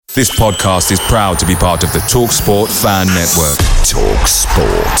This podcast is proud to be part of the TalkSport Fan Network.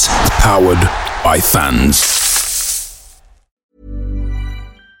 TalkSport. Powered by fans.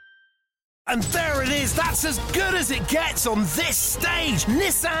 And there it is, that's as good as it gets on this stage.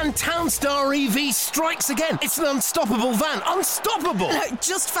 Nissan Townstar EV strikes again. It's an unstoppable van, unstoppable.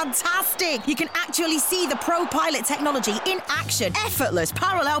 Just fantastic. You can actually see the Pro Pilot technology in action. Effortless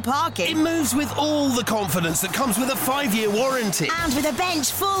parallel parking. It moves with all the confidence that comes with a 5-year warranty. And with a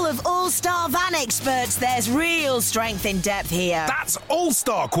bench full of all-star van experts, there's real strength in depth here. That's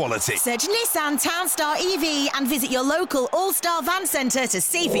all-star quality. Search Nissan Townstar EV and visit your local all-star van centre to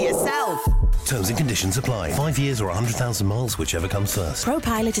see for yourself. Terms and conditions apply. 5 years or 100,000 miles, whichever comes first. Pro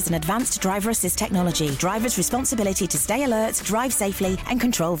Pilot is an advanced driver assist technology. Driver's responsibility to stay alert, drive safely, and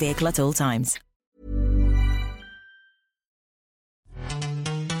control vehicle at all times.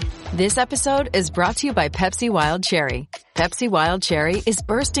 This episode is brought to you by Pepsi Wild Cherry. Pepsi Wild Cherry is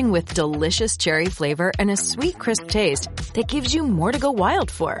bursting with delicious cherry flavor and a sweet, crisp taste that gives you more to go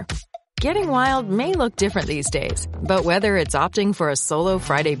wild for. Getting wild may look different these days, but whether it's opting for a solo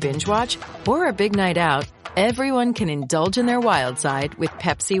Friday binge watch or a big night out, everyone can indulge in their wild side with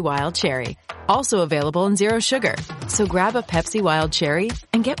Pepsi Wild Cherry. Also available in Zero Sugar. So grab a Pepsi Wild Cherry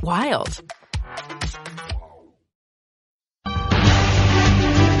and get wild.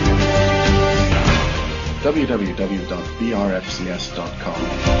 www.brfcs.com.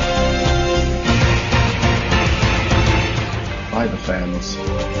 By the fans.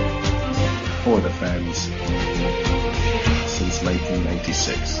 For the fans since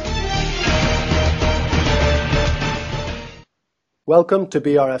 1996. Welcome to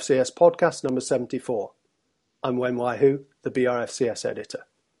BRFCS podcast number 74. I'm Wen Waihu, the BRFCS editor.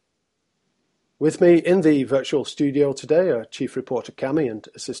 With me in the virtual studio today are Chief Reporter Cami and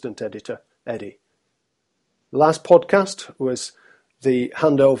Assistant Editor Eddie. The last podcast was the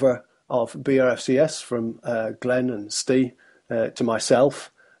handover of BRFCS from Glenn and Steve to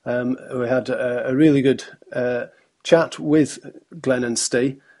myself. We had a really good chat with Glenn and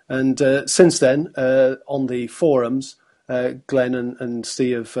Steve, and since then, on the forums, Glenn and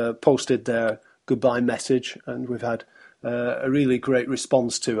Steve have posted their goodbye message, and we've had a really great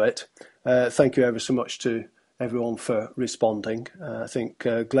response to it. Thank you ever so much to everyone for responding. I think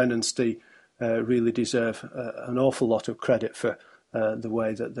Glenn and Steve really deserve an awful lot of credit for the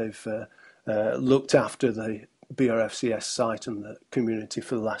way that they've looked after the BRFCS site and the community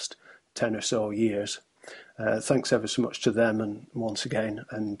for the last 10 or so years. Thanks ever so much to them, and once again,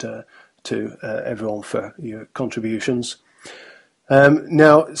 and to everyone for your contributions.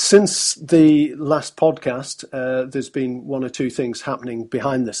 Now, since the last podcast, there's been one or two things happening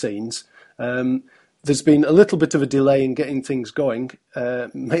behind the scenes. There's been a little bit of a delay in getting things going,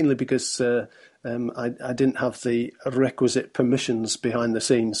 mainly because I didn't have the requisite permissions behind the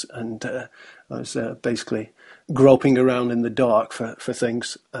scenes, and I was basically groping around in the dark for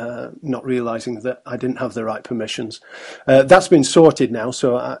things, not realising that I didn't have the right permissions. That's been sorted now,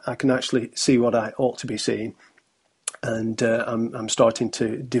 so I can actually see what I ought to be seeing, and I'm starting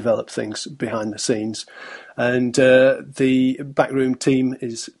to develop things behind the scenes. And the backroom team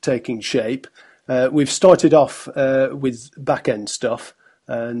is taking shape. We've started off with back-end stuff,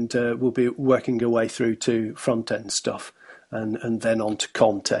 and we'll be working our way through to front-end stuff, and then on to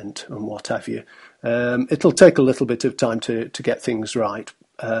content and what have you. It'll take a little bit of time to get things right,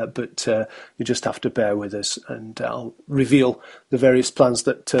 but you just have to bear with us, and I'll reveal the various plans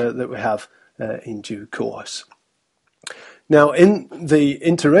that we have in due course. Now, in the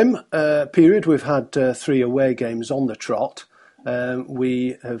interim period, we've had 3 away games on the trot.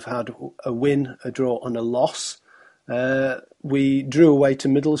 We have had a win, a draw and a loss. We drew away to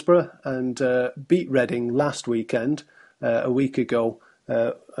Middlesbrough and beat Reading last weekend, a week ago,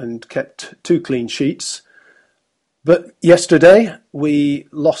 and kept 2 clean sheets. But yesterday we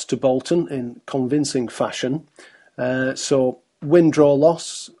lost to Bolton in convincing fashion. So win, draw,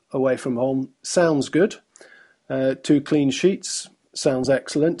 loss away from home sounds good. 2 clean sheets sounds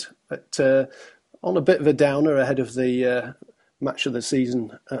excellent. But on a bit of a downer ahead of the match of the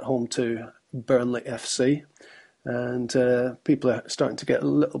season at home to Burnley FC. And people are starting to get a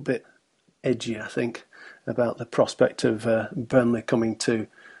little bit edgy, I think, about the prospect of Burnley coming to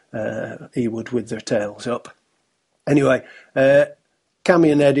Ewood with their tails up. Anyway,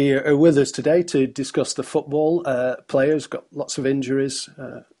 Cammy and Eddie are with us today to discuss the football. Players got lots of injuries,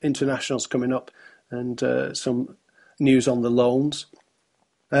 internationals coming up, and some news on the loans.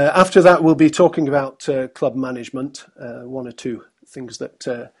 After that, we'll be talking about club management, 1 or 2 things that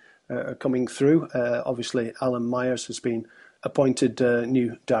are coming through. Obviously, Alan Myers has been appointed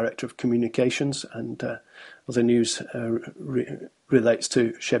new Director of Communications, and other news relates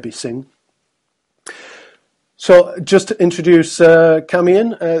to Shebi Singh. So just to introduce Cami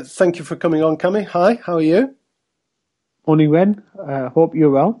in, thank you for coming on, Cami. Hi, how are you? Morning, Wen. Hope you're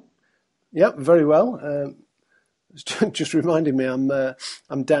well. Yeah, very well. Just reminding me,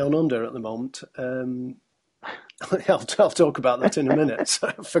 I'm down under at the moment. I'll talk about that in a minute. So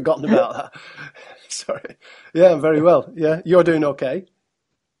I've forgotten about that. Sorry. Yeah, very well. Yeah, you're doing okay?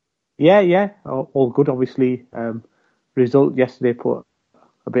 Yeah, all good. Obviously, result yesterday put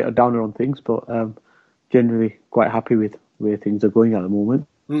a bit of downer on things, but generally quite happy with where things are going at the moment.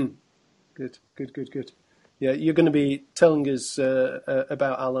 Good. Yeah, you're going to be telling us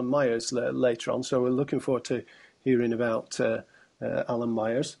about Alan Myers later on, so we're looking forward to hearing about Alan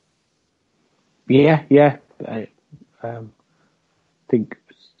Myers. Yeah. I think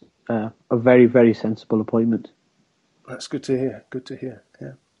a very, very sensible appointment. That's good to hear.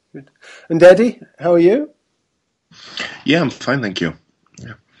 Yeah, good. And Eddie, how are you? Yeah, I'm fine, thank you.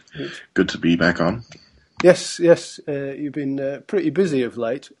 Yeah, good to be back on. Yes. You've been pretty busy of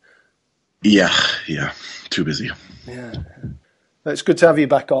late. Yeah, too busy. Yeah, it's good to have you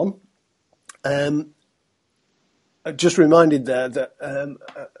back on. I just reminded there that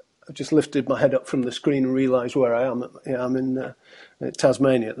I just lifted my head up from the screen and realised where I am. I'm in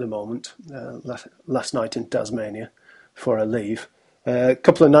Tasmania at the moment. Last night in Tasmania before I leave. A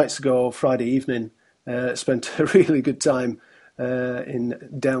couple of nights ago, Friday evening, spent a really good time in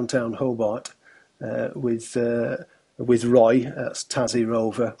downtown Hobart with Roy, that's Tassie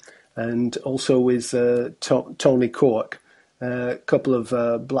Rover, and also with Tony Cork, a couple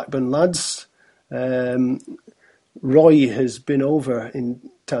of Blackburn lads. Roy has been over in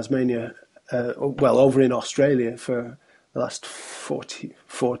Tasmania, over in Australia for the last 40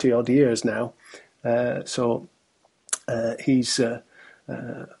 odd years now. So he's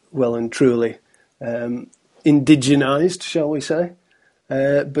well and truly indigenised, shall we say.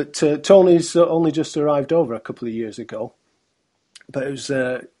 But Tony's only just arrived over a couple of years ago. But it was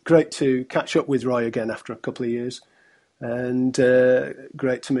great to catch up with Roy again after a couple of years, and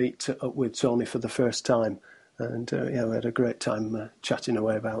great to meet up with Tony for the first time. And we had a great time chatting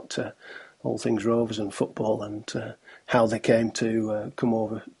away about all things Rovers and football, and how they came to come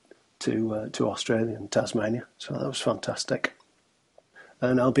over to Australia and Tasmania. So that was fantastic.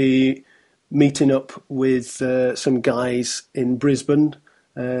 And I'll be meeting up with some guys in Brisbane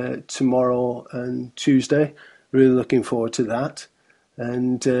tomorrow and Tuesday. Really looking forward to that.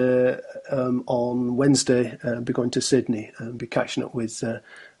 And on Wednesday, I'll be going to Sydney and be catching up with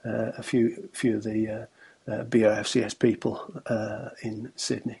a few of the BRFCS people in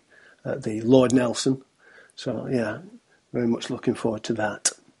Sydney at the Lord Nelson. So, yeah, very much looking forward to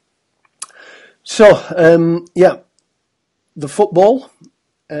that. So, the football.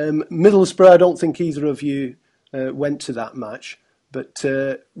 Middlesbrough, I don't think either of you went to that match. But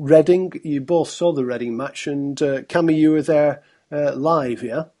Reading, you both saw the Reading match. And Cammy, you were there live,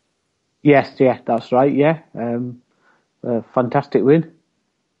 yeah? Yes, that's right, yeah. Fantastic win.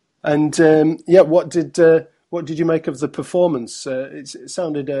 And what did you make of the performance? It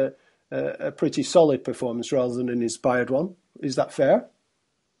sounded a pretty solid performance rather than an inspired one. Is that fair?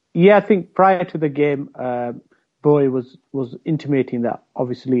 Yeah, I think prior to the game, Boy was intimating that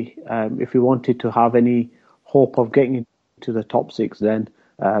obviously if we wanted to have any hope of getting into the top six, then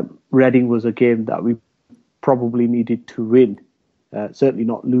Reading was a game that we probably needed to win, certainly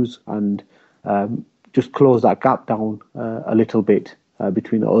not lose, and just close that gap down a little bit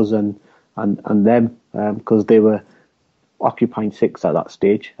between us and them, because they were occupying six at that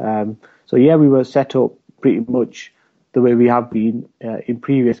stage. So yeah, we were set up pretty much the way we have been in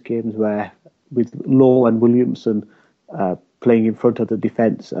previous games, where with Lowe and Williamson playing in front of the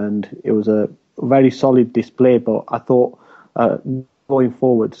defence, and it was a very solid display. But I thought going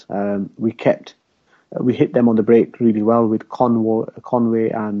forwards, we hit them on the break really well, with Conway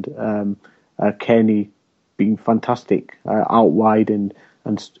and Kenny being fantastic out wide and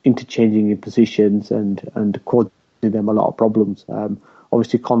interchanging in positions and causing them a lot of problems.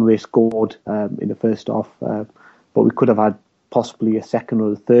 Obviously, Conway scored in the first half, but we could have had possibly a second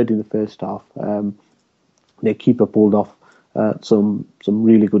or a third in the first half. Their keeper pulled off some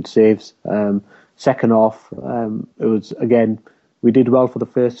really good saves. Second half, it was, again, we did well for the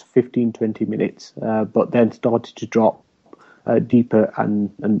first 15-20 minutes, but then started to drop deeper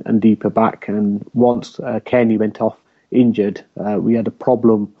and deeper back. And once Kenny went off injured, we had a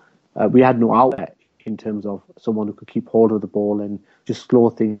problem. We had no outlet in terms of someone who could keep hold of the ball and just slow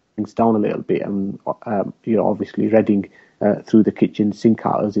things down a little bit. And obviously Reading threw the kitchen sink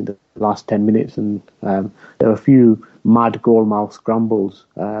at us in the last 10 minutes, and there were a few mad goal-mouth scrambles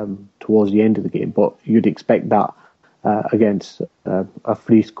towards the end of the game, but you'd expect that against a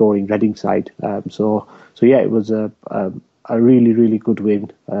free-scoring Reading side. So yeah, it was a really, really good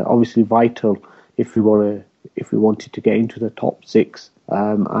win. Obviously vital if we wanted to get into the top 6,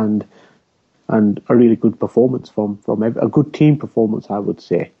 and a really good performance from a good team performance, I would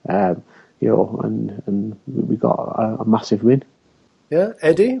say. And we got a massive win. Yeah,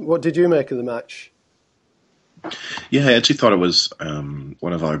 Eddie, what did you make of the match? Yeah, I actually thought it was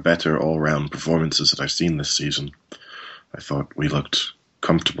one of our better all-round performances that I've seen this season. I thought we looked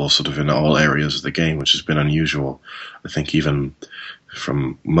comfortable sort of in all areas of the game, which has been unusual. I think even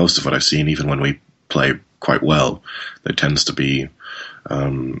from most of what I've seen, even when we play quite well, there tends to be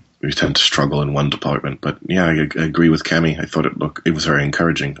we tend to struggle in one department. But yeah, I agree with Cammy. I thought it was very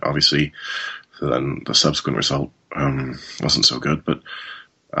encouraging. Obviously, then the subsequent result wasn't so good, but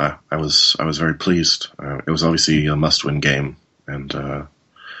I was very pleased. It was obviously a must-win game, and it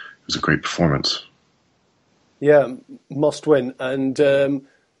was a great performance. Yeah, must win. And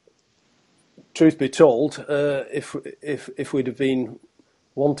truth be told, if we'd have been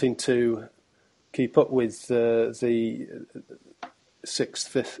wanting to keep up with the 6th,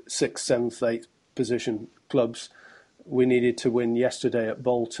 5th, 6th, 7th, 8th position clubs, we needed to win yesterday at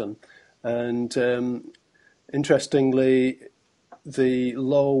Bolton. And interestingly, the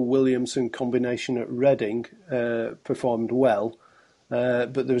Lowe-Williamson combination at Reading performed well.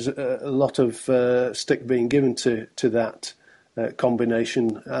 But there was a lot of stick being given to that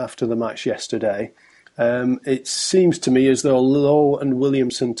combination after the match yesterday. It seems to me as though Lowe and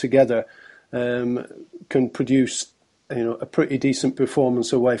Williamson together can produce, a pretty decent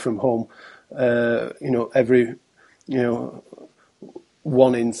performance away from home. Every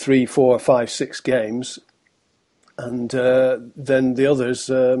 1 in 3, 4, 5, 6 games, and then the others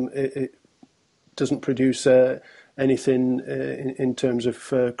it doesn't produce anything in terms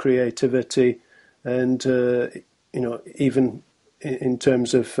of creativity, and even in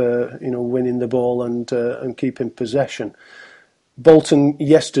terms of winning the ball and keeping possession. Bolton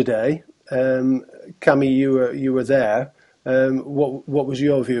yesterday, Cammy, you were there. What was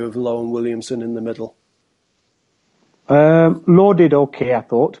your view of Lowe and Williamson in the middle? Lowe did okay, I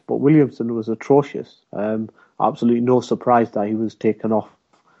thought, but Williamson was atrocious. Absolutely no surprise that he was taken off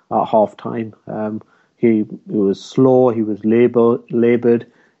at half time. He was slow, he was laboured,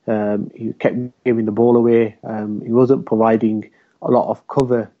 he kept giving the ball away, he wasn't providing a lot of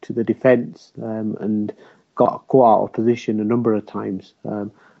cover to the defence, and got caught out of position a number of times.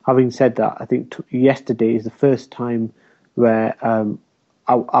 Having said that, I think yesterday is the first time where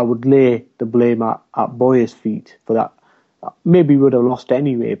I would lay the blame at Boyer's feet for that. Maybe we would have lost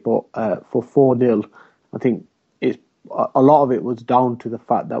anyway, but for 4-0, I think a lot of it was down to the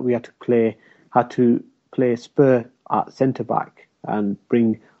fact that we had to play Spur at centre back and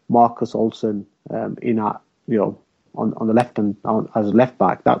bring Marcus Olsen in at on the left and as a left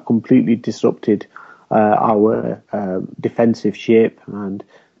back. That completely disrupted our defensive shape, and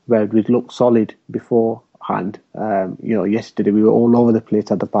where we'd looked solid beforehand. Yesterday we were all over the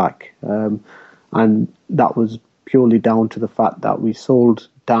place at the back, and that was purely down to the fact that we sold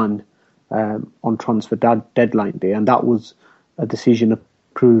Dan on transfer deadline day, and that was a decision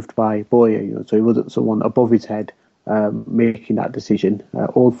approved by Boyer. So he wasn't someone above his head making that decision.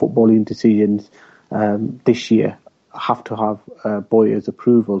 All footballing decisions this year have to have Boyer's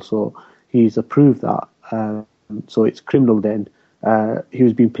approval, so he's approved that. So it's criminal then. He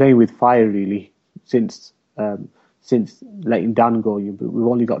has been playing with fire really since letting Dan go. We've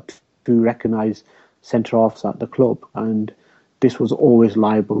only got 2 recognised centre-halves at the club, and this was always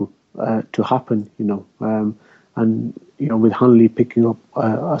liable to happen, and with Hanley picking up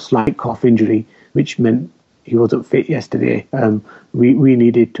a slight calf injury, which meant he wasn't fit yesterday, we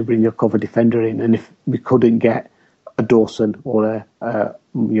needed to bring a cover defender in, and if we couldn't get a Dawson or a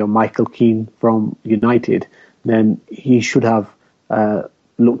Michael Keane from United, then he should have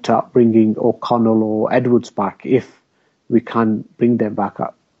looked at bringing O'Connell or Edwards back if we can bring them back.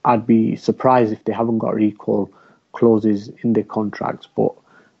 I'd be surprised if they haven't got recall clauses in their contracts, but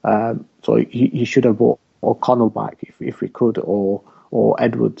so he should have brought O'Connell back if we could, or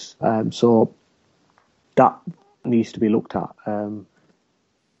Edwards. So that needs to be looked at.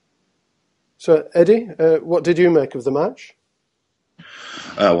 So Eddie, what did you make of the match?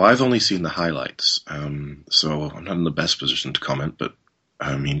 Well, I've only seen the highlights, so I'm not in the best position to comment, but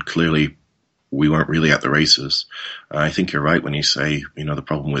I mean, clearly we weren't really at the races. I think you're right when you say, the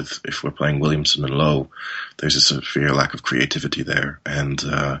problem with if we're playing Williamson and Lowe, there's a severe lack of creativity there. And,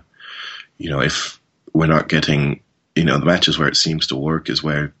 if we're not getting, the matches where it seems to work is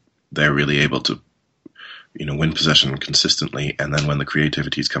where they're really able to win possession consistently, and then when the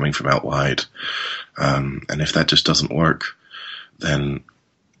creativity is coming from out wide, and if that just doesn't work, then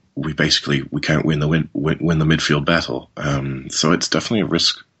we can't win the midfield battle. So it's definitely a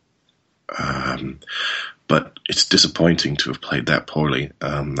risk, but it's disappointing to have played that poorly.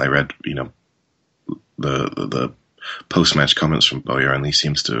 I read, the post-match comments from Bowyer, and he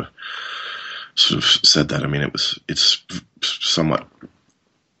seems to sort of said that. I mean, it's somewhat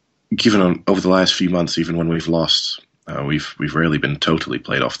given on over the last few months. Even when we've lost, we've rarely been totally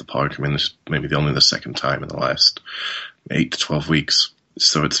played off the park. I mean, this maybe only the second time in the last 8 to 12 weeks.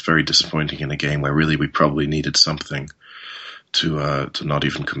 So it's very disappointing in a game where really we probably needed something to not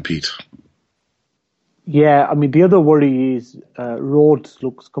even compete. Yeah, I mean, the other worry is Rhodes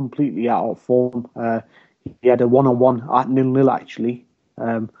looks completely out of form. He had a one-on-one at 0-0 actually,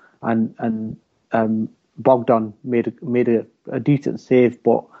 and Bogdan made a decent save,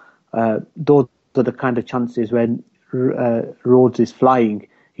 but those are the kind of chances when Rhodes is flying,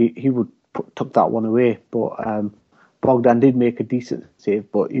 he would took that one away. But Bogdan did make a decent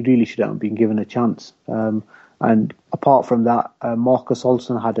save, but he really shouldn't have been given a chance. And apart from that, Marcus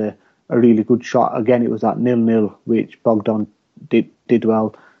Olsen had a really good shot. Again, it was at 0-0, which Bogdan did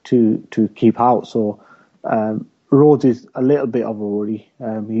well to keep out. So Rhodes is a little bit of a worry.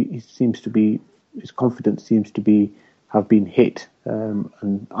 He seems to be, his confidence seems to have been hit.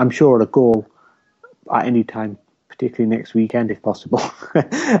 And I'm sure a goal at any time, particularly next weekend if possible,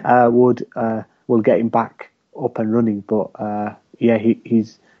 will get him back up and running. But he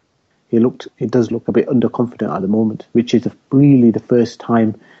does look a bit underconfident at the moment, which is really the first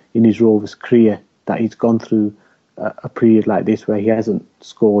time in his Rovers career that he's gone through a period like this where he hasn't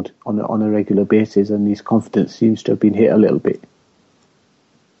scored on a regular basis, and his confidence seems to have been hit a little bit.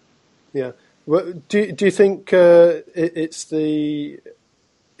 Yeah. Well, do you think it's the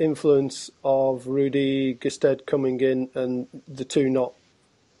influence of Rudy Gestede coming in and the two not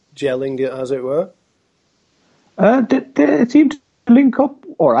gelling, as it were? They seem to link up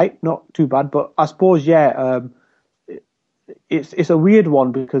all right, not too bad, but I suppose it's a weird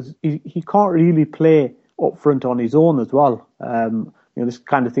one because he can't really play up front on his own as well. This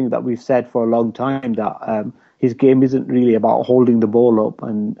kind of thing that we've said for a long time, that his game isn't really about holding the ball up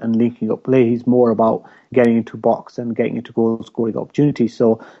and linking up play. He's more about getting into box and getting into goal scoring opportunities.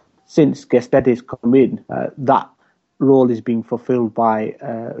 So since Gestede has come in, that role is being fulfilled by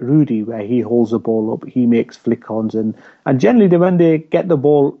Rudy, where he holds the ball up, he makes flick-ons, and generally when they get the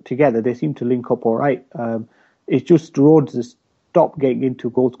ball together, they seem to link up all right. It's just Rhodes has stopped getting into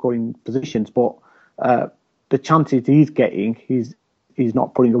goal-scoring positions, but the chances he's getting, he's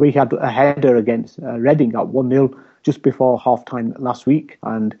not putting away. He had a header against Reading at 1-0 just before half-time last week,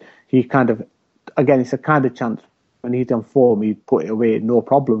 and he kind of, again, it's a kind of chance when he's on form, he'd put it away, no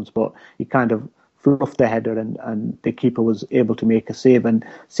problems, but he kind of fluffed the header and the keeper was able to make a save. And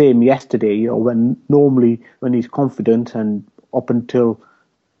same yesterday, when he's confident, and up until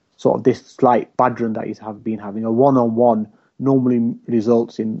sort of this slight bad run that he's been having, a one-on-one normally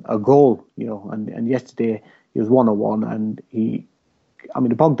results in a goal, and yesterday he was one-on-one, and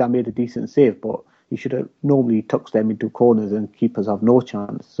Bogdan made a decent save, but he should have normally tucks them into corners and keepers have no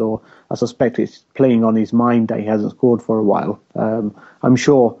chance. So I suspect it's playing on his mind that he hasn't scored for a while. I'm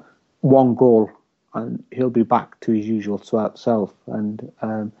sure one goal and he'll be back to his usual self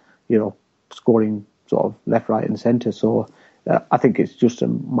and, scoring sort of left, right and centre. So I think it's just a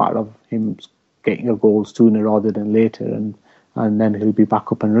matter of him getting a goal sooner rather than later, and then he'll be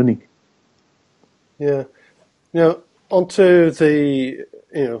back up and running. Yeah. Now, onto the,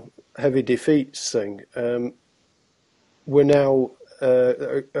 heavy defeats thing. We're now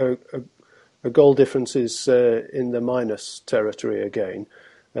a goal difference is in the minus territory again,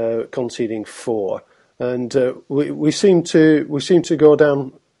 conceding 4, and we seem to go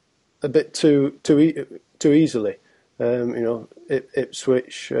down a bit too easily.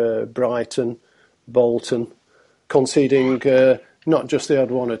 Ipswich, Brighton, Bolton, conceding not just the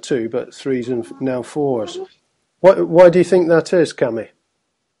odd 1 or 2, but 3s and now 4s. Why do you think that is, Cammy?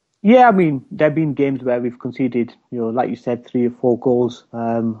 Yeah, there have been games where we've conceded, like you said, 3 or 4 goals,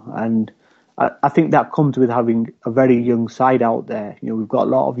 and I think that comes with having a very young side out there. We've got a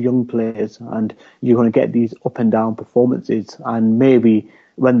lot of young players, and you're going to get these up and down performances. And maybe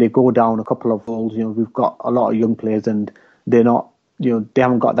when they go down a couple of goals, we've got a lot of young players, and they're not, they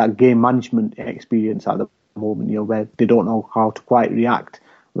haven't got that game management experience at the moment, where they don't know how to quite react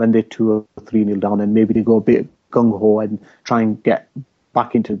when they're 2 or 3-0 down, and maybe they go a bit gung ho and try and get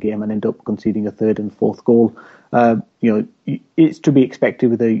back into the game and end up conceding a 3rd and 4th goal. It's to be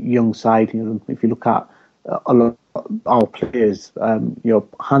expected with a young side. If you look at a lot of our players.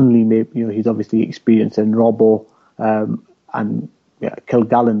 Hanley, maybe, he's obviously experienced, and Robbo, and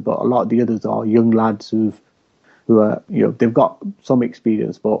Kilgallen, but a lot of the others are young lads who are, they've got some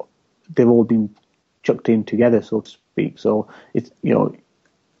experience, but they've all been chucked in together, so to speak. So it's,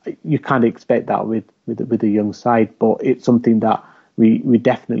 you can't expect that with a young side, but it's something that we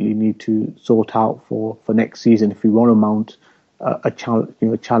definitely need to sort out for next season if we want to mount a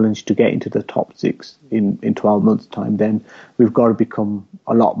challenge to get into the top 6 in 12 months' time. Then we've got to become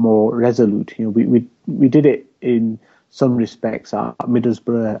a lot more resolute. We did it in some respects at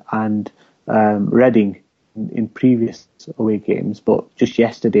Middlesbrough and Reading in previous away games, but just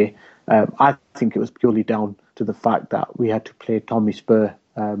yesterday, I think it was purely down to the fact that we had to play Tommy Spur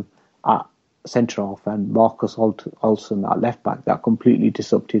at centre half and Marcus Olsen at left back. That completely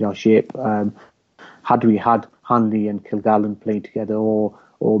disrupted our shape. Had we had Hanley and Kilgallen playing together, or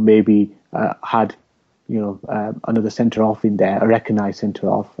maybe had another centre half in there, a recognised centre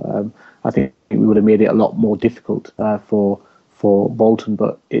half, I think we would have made it a lot more difficult for Bolton.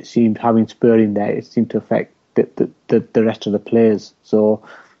 But it seemed, having Spur in there, it seemed to affect the rest of the players. So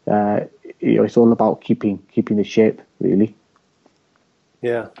it's all about keeping the shape, really.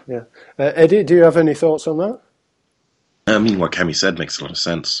 Yeah. Eddie, do you have any thoughts on that? I mean, what Cammy said makes a lot of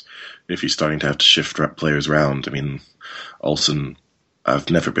sense. If you're starting to have to shift players around, I mean, Olsen, I've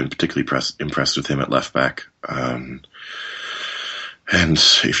never been particularly impressed with him at left back. And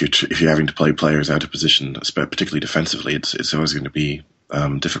if you're having to play players out of position, particularly defensively, it's always going to be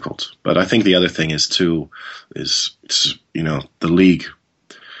difficult. But I think the other thing is the league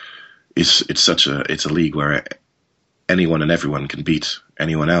it's a league where anyone and everyone can beat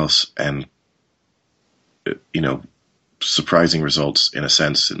anyone else, and surprising results in a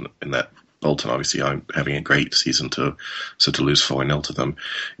sense in that Bolton obviously are having a great season to lose 4-0 to them.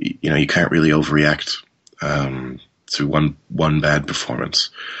 You can't really overreact to one bad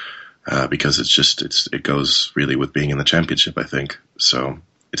performance because it goes really with being in the championship, I think. So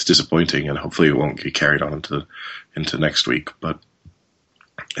it's disappointing, and hopefully it won't get carried on into next week. But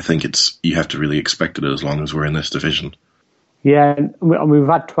I think you have to really expect it as long as we're in this division. Yeah, and we've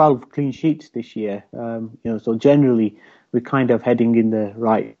had 12 clean sheets this year. So generally we're kind of heading in the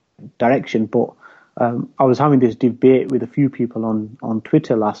right direction. But I was having this debate with a few people on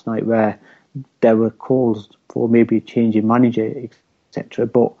Twitter last night where there were calls for maybe a change in manager, etc.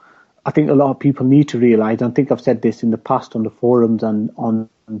 But I think a lot of people need to realise, and I think I've said this in the past on the forums and on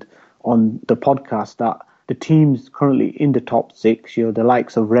the podcast, that the teams currently in the top 6, the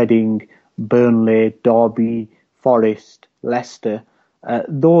likes of Reading, Burnley, Derby, Forest, Leicester,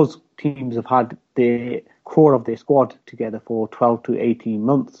 those teams have had the core of their squad together for 12 to 18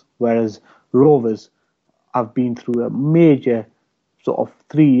 months, whereas Rovers have been through a major sort of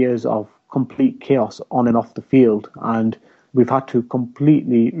 3 years of complete chaos on and off the field, and we've had to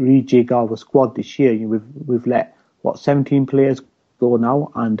completely rejig our squad this year. We've let 17 players go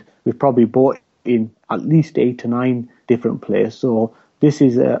now, and we've probably bought in at least 8 to 9 different players. So this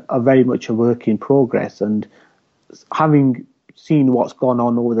is a very much a work in progress, and having seen what's gone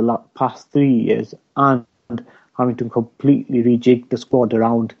on over the past 3 years and having to completely rejig the squad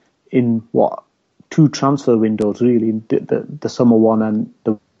around in 2 transfer windows, really, the summer one and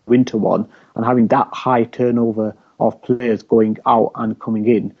the winter one, and having that high turnover of players going out and coming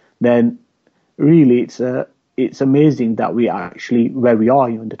in, then really it's amazing that we are actually where we are,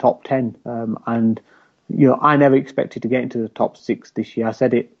 in the top 10. And I never expected to get into the top 6 this year. I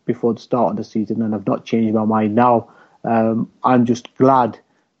said it before the start of the season, and I've not changed my mind now. I'm just glad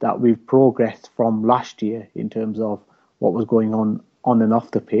that we've progressed from last year in terms of what was going on and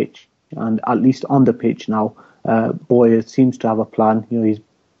off the pitch. And at least on the pitch now, Boyer seems to have a plan. He's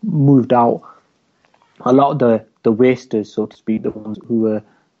moved out a lot of the wasters, so to speak, the ones who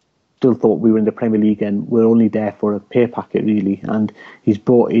still thought we were in the Premier League and were only there for a pay packet, really. And he's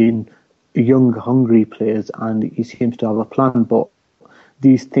brought in young, hungry players, and he seems to have a plan. But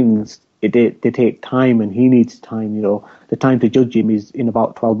these things, they take time, and he needs time. The time to judge him is in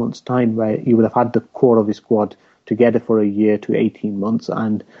about 12 months' time, where he will have had the core of his squad together for a year to 18 months,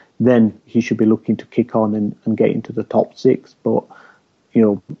 and then he should be looking to kick on and get into the top 6. But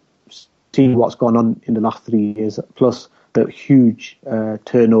seeing what's gone on in the last 3 years, plus the huge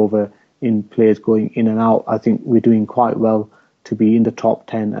turnover in players going in and out, I think we're doing quite well to be in the top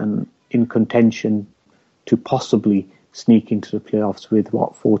 10 and in contention to possibly sneak into the playoffs with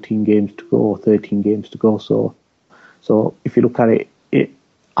 14 games to go or 13 games to go. So if you look at it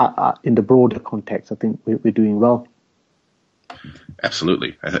in the broader context, I think we're doing well.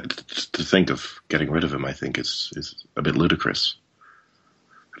 Absolutely. To think of getting rid of him, I think is a bit ludicrous.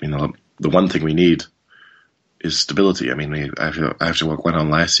 I mean, the one thing we need is stability. I mean, after what went on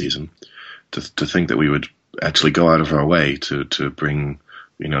last season, to think that we would actually go out of our way to bring,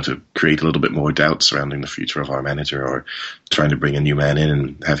 to create a little bit more doubt surrounding the future of our manager, or trying to bring a new man in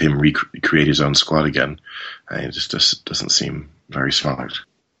and have him recreate his own squad again, it just doesn't seem very smart.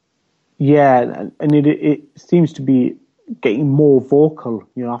 Yeah, and it seems to be getting more vocal,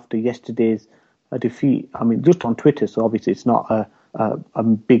 after yesterday's defeat. I mean, just on Twitter, so obviously it's not a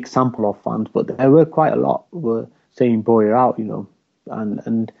big sample of fans, but there were quite a lot were saying Boyer out,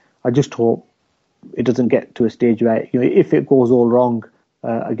 and I just hope it doesn't get to a stage where, if it goes all wrong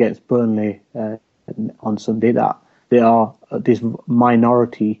against Burnley on Sunday, that there are this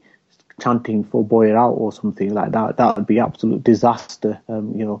minority chanting for Boyer out or something like that. That would be absolute disaster,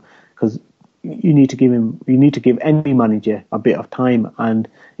 because you need to give any manager a bit of time, and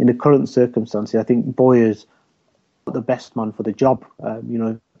in the current circumstances, I think Boyer's the best man for the job.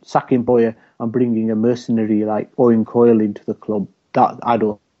 Sacking Boyer and bringing a mercenary like Owen Coyle into the club, that I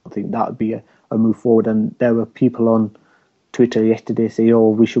don't think that would be a move forward. And there were people on Twitter yesterday say, "Oh,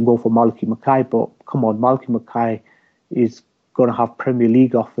 we should go for Malky Mackay," but come on, Malky Mackay is going to have Premier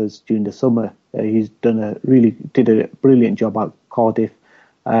League offers during the summer. He's did a brilliant job at Cardiff,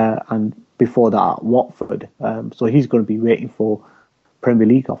 and before that at Watford. So he's going to be waiting for Premier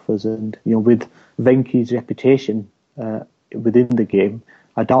League offers, and with Venky's reputation within the game,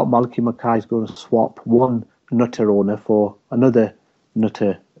 I doubt Malky Mackay is going to swap one nutter owner for another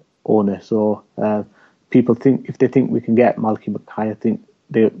nutter owner. So people think, if they think we can get Malky Mackay, I think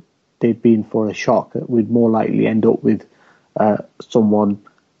they've been for a shock. We'd more likely end up with a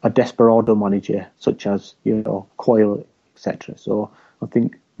desperado manager such as Coyle, etc. So I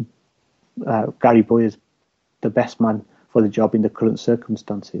think Gary Boyer's the best man for the job in the current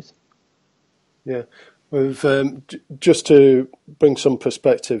circumstances. Yeah, we've just to bring some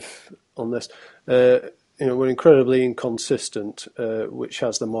perspective on this. We're incredibly inconsistent, which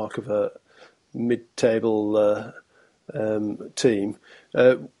has the mark of a mid-table team.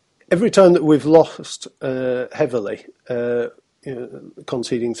 Every time that we've lost heavily,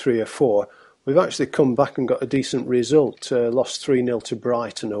 conceding 3 or 4, we've actually come back and got a decent result. Lost 3-0 to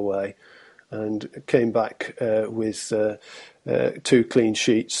Brighton away, and came back with 2 clean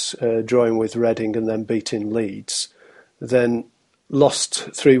sheets, drawing with Reading and then beating Leeds. Then lost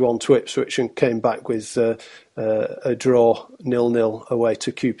 3-1 to Ipswich and came back with a draw 0-0 away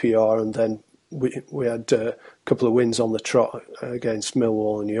to QPR, and then we had a couple of wins on the trot against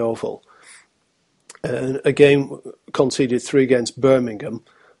Millwall and Yeovil. And again, conceded 3 against Birmingham,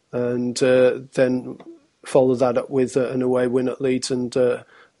 and then followed that up with an away win at Leeds and a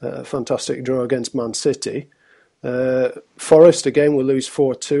fantastic draw against Man City. Forest, again, will lose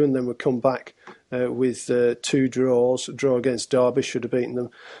 4-2, and then we'll come back with 2 draws. Draw against Derby, should have beaten them.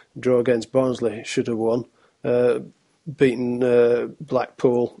 Draw against Barnsley, should have won. Beaten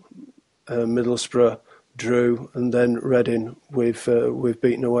Blackpool, Middlesbrough, drew, and then Reading we've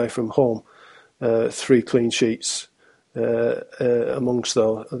beaten away from home. 3 clean sheets amongst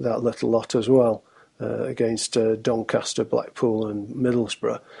that little lot as well, against Doncaster, Blackpool and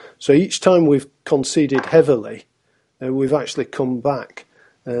Middlesbrough. So each time we've conceded heavily, we've actually come back.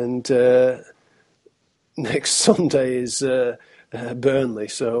 And next Sunday is Burnley,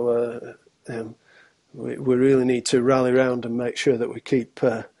 so we really need to rally round and make sure that we keep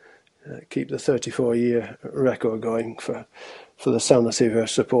the 34-year record going for the sanity of our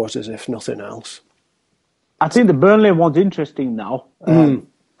supporters, if nothing else. I think the Burnley one's interesting now. I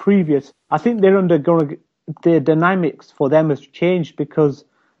think the dynamics for them has changed, because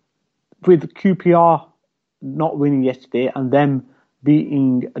with QPR not winning yesterday and them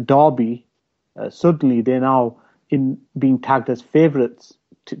beating Derby, suddenly they're now being tagged as favourites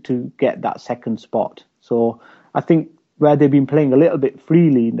to get that second spot. So I think where they've been playing a little bit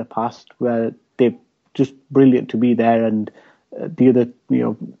freely in the past, where they're just brilliant to be there, and the other,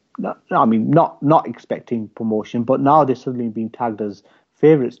 not expecting promotion, but now they're suddenly being tagged as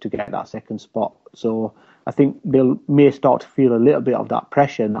favourites to get that second spot. So I think they may start to feel a little bit of that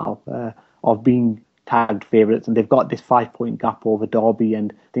pressure now of being tagged favourites, and they've got this 5-point gap over Derby,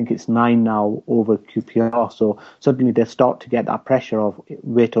 and I think it's 9 now over QPR. So suddenly they start to get that pressure of,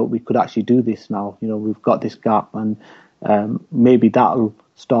 wait up, we could actually do this now. We've got this gap, and maybe that'll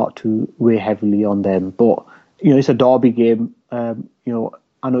start to weigh heavily on them. But it's a Derby game. I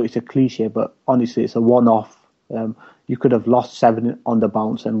know it's a cliche, but honestly, it's a one-off. You could have lost 7 on the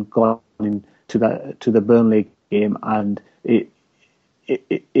bounce and gone into the Burnley game, and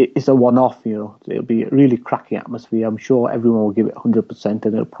it's a one-off. It'll be a really cracking atmosphere. I'm sure everyone will give it 100%, and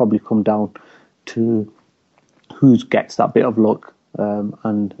it'll probably come down to who gets that bit of luck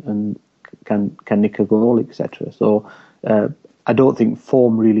and can nick a goal, etc. So I don't think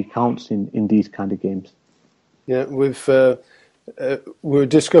form really counts in these kind of games. Yeah, we're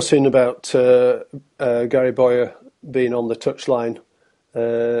discussing about Gary Bowyer being on the touchline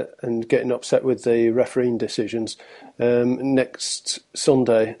and getting upset with the refereeing decisions. Next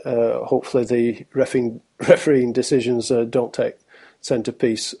Sunday, hopefully the refereeing decisions don't take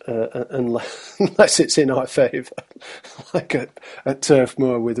centrepiece unless it's in our favour, like at Turf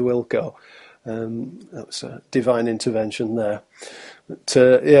Moor with Wilco. That was a divine intervention there. But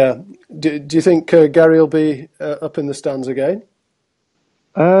do you think Gary will be up in the stands again?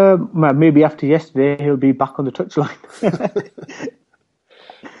 Maybe after yesterday he'll be back on the touchline.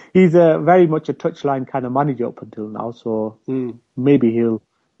 He's very much a touchline kind of manager up until now, so maybe he'll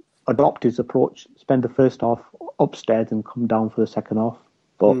adopt his approach, spend the first half upstairs and come down for the second half.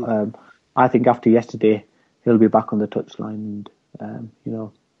 But I think after yesterday he'll be back on the touchline, and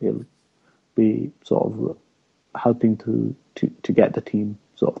he'll be sort of helping to get the team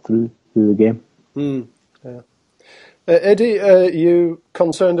sort of through the game. Yeah. Eddie, are you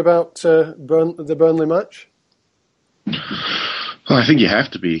concerned about the Burnley match? Well, I think you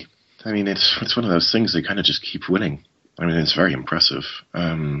have to be. I mean, it's one of those things, they kind of just keep winning. I mean, it's very impressive.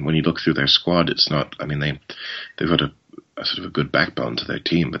 When you look through their squad, it's not, I mean, they've got a sort of a good backbone to their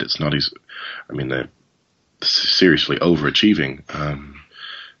team, but it's not easy. I mean, they're seriously overachieving.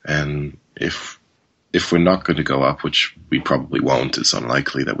 And if we're not going to go up, which we probably won't, it's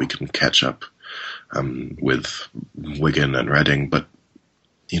unlikely that we can catch up with Wigan and Reading, but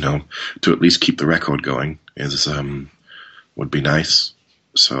to at least keep the record going would be nice.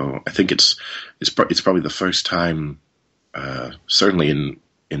 So I think it's probably the first time, certainly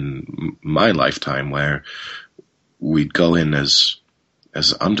in my lifetime, where we'd go in as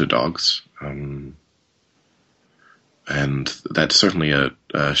underdogs, and that's certainly a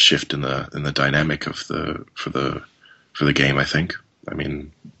shift in the dynamic of for the game. I think. I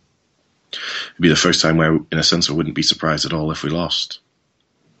mean, it'd be the first time where, in a sense, I wouldn't be surprised at all if we lost.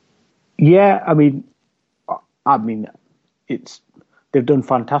 Yeah, I mean, they've done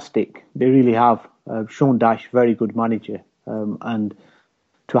fantastic. They really have. Sean Dyche, very good manager, and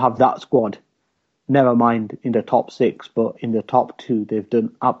to have that squad, never mind in the top 6, but in the top 2, they've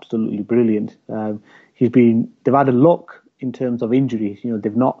done absolutely brilliant. They've had a luck in terms of injuries.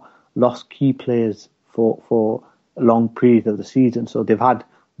 They've not lost key players for a long period of the season, so they've had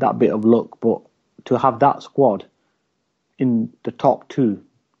that bit of luck. But to have that squad in the top 2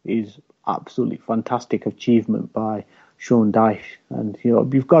 is absolutely fantastic achievement by Sean Dyche, and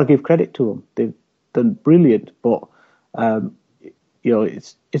you've got to give credit to them. They've done brilliant, but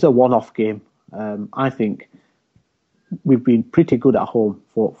it's a one-off game. I think we've been pretty good at home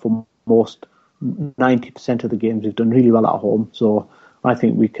for most 90% of the games. We've done really well at home, so I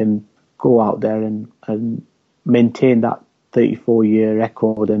think we can go out there and maintain that 34-year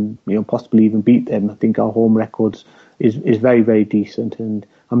record, and possibly even beat them. I think our home records is very, very decent, and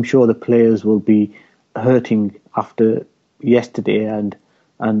I'm sure the players will be hurting after yesterday and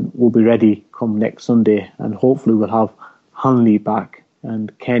we'll be ready come next Sunday, and hopefully we'll have Hanley back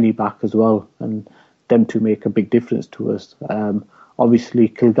and Kenny back as well, and them to make a big difference to us. Obviously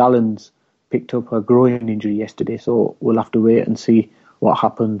Kilgallen's picked up a groin injury yesterday, so we'll have to wait and see what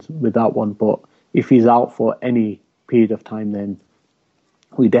happens with that one. But if he's out for any period of time, then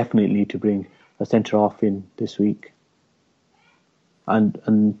we definitely need to bring a centre-half in this week.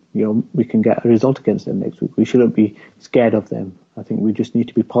 And we can get a result against them next week. We shouldn't be scared of them. I think we just need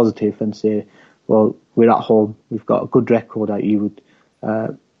to be positive and say, well, we're at home. We've got a good record at Ewood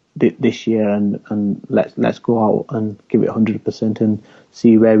this year, and let's go out and give it 100% and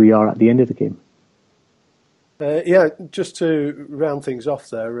see where we are at the end of the game. Just to round things off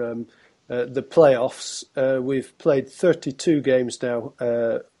there, the playoffs, we've played 32 games now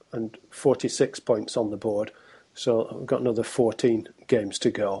and 46 points on the board. So I've got another 14 games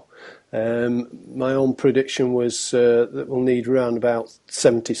to go. My own prediction was that we'll need around about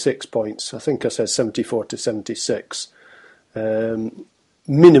 76 points. I think I said 74 to 76.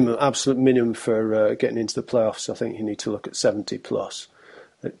 Minimum, absolute minimum for getting into the playoffs. I think you need to look at 70 plus.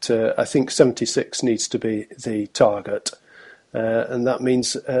 I think 76 needs to be the target. And that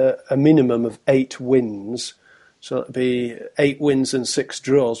means a minimum of 8 wins. So that'd be 8 wins and 6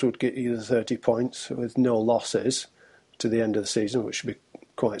 draws would get you the 30 points with no losses to the end of the season, which would be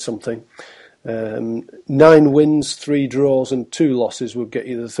quite something. 9 wins, 3 draws and 2 losses would get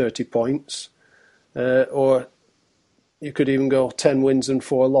you the 30 points. Or you could even go 10 wins and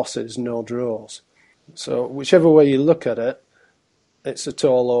 4 losses, no draws. So whichever way you look at it, it's a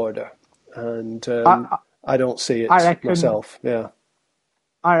tall order. And I don't see it myself, yeah.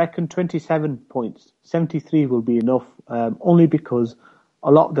 I reckon 27 points. 73 will be enough, only because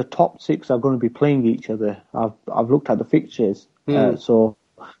a lot of the top six are going to be playing each other. I've looked at the fixtures, so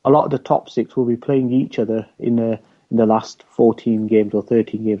a lot of the top six will be playing each other in the last 14 games or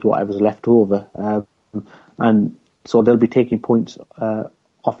 13 games, whatever's left over, and so they'll be taking points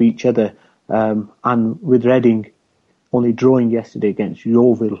off each other. And with Reading only drawing yesterday against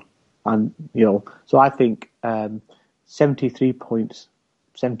Yeovil, and so I think 73 points,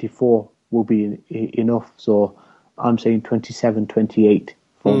 74 will be enough. So I'm saying 27, 28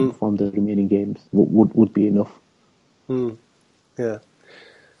 from the remaining games would be enough. Yeah,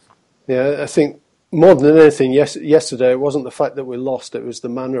 I think more than anything, yesterday it wasn't the fact that we lost; it was the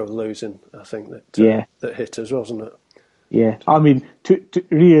manner of losing. I think that hit us, wasn't it? Yeah, I mean, to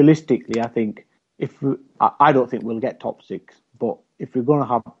realistically, I think I don't think we'll get top six, but if we're going to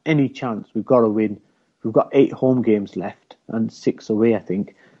have any chance, we've got to win. We've got 8 home games left and 6 away, I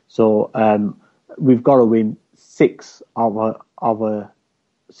think. So we've got to win 6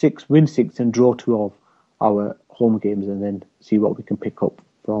 win 6 and draw 2 of our home games, and then see what we can pick up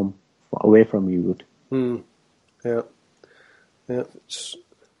from away from you. Yeah, it's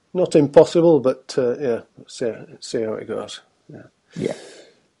not impossible, but see how it goes. Yeah.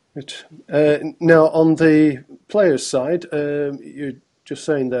 Now on the players' side, you're just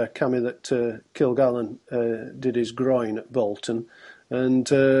saying there, Cammy, that Kilgallen did his groin at Bolton, and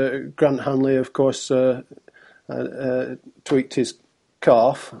Grant Hanley, of course, tweaked his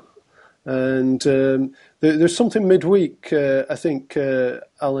calf. And there's something midweek. I think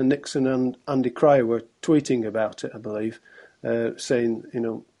Alan Nixon and Andy Cryer were tweeting about it, I believe, saying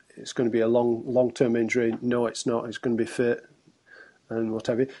it's going to be a long-term injury. No, it's not. It's going to be fit and what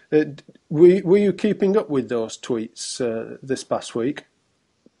have you. Were you keeping up with those tweets this past week?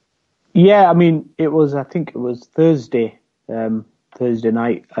 Yeah, I mean, I think it was Thursday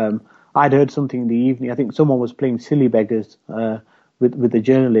night. I'd heard something in the evening. I think someone was playing silly beggars with the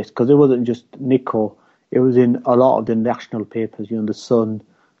journalist, because it wasn't just Nico. It was in a lot of the national papers. The Sun,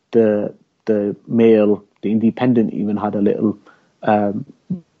 the Mail, the Independent even had a little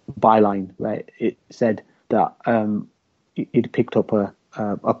byline where it said that he'd picked up a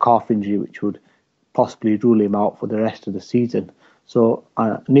calf injury which would possibly rule him out for the rest of the season. So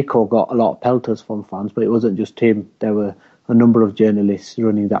Nico got a lot of pelters from fans, but it wasn't just him. There were a number of journalists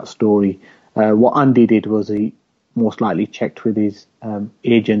running that story. What Andy did was he most likely checked with his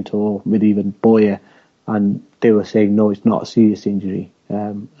agent or with even Boyer, and they were saying, no, it's not a serious injury,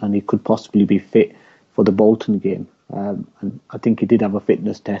 and he could possibly be fit for the Bolton game. And I think he did have a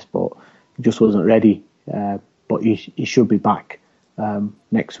fitness test, but he just wasn't ready. But he should be back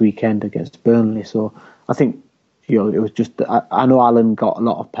next weekend against Burnley. So I think it was just, I know Alan got a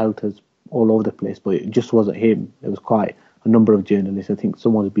lot of pelters all over the place, but it just wasn't him. It was quite a number of journalists. I think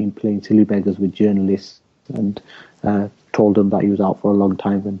someone's been playing silly beggars with journalists and told them that he was out for a long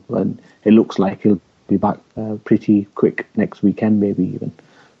time, and it looks like he'll be back pretty quick next weekend, maybe even.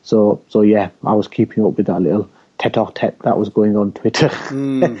 So yeah, I was keeping up with that little tete-a-tete that was going on Twitter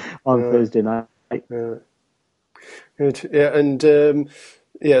on Thursday night. Good. Yeah, and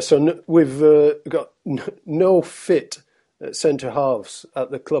so we've got no fit centre halves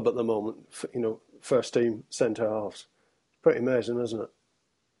at the club at the moment. First team centre halves. Pretty amazing, isn't it?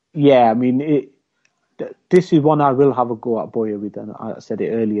 Yeah, I mean, this is one I will have a go at Boyer with, and I said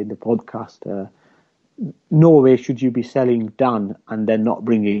it earlier in the podcast. No way should you be selling Dan and then not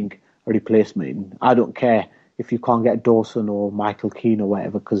bringing a replacement in. I don't care if you can't get Dawson or Michael Keane or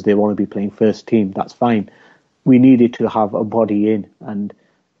whatever because they want to be playing first team. That's fine. We needed to have a body in, and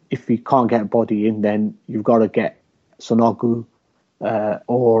if we can't get a body in, then you've got to get Sonogu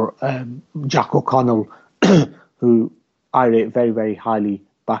or Jack O'Connell, who I rate very, very highly,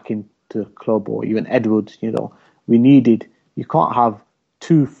 back into the club, or even Edwards. You can't have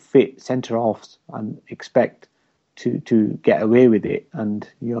 2 fit centre-halves and expect to get away with it. And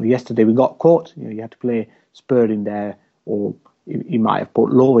yesterday we got caught. You had to play Spur in there, or you might have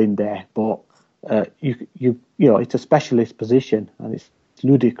put Lowe in there, but it's a specialist position, and it's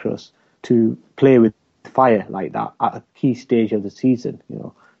ludicrous to play with fire like that at a key stage of the season.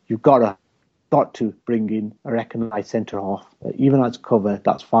 You've got to bring in a recognised centre half, even as cover.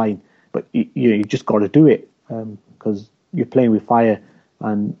 That's fine, but you just got to do it because you're playing with fire,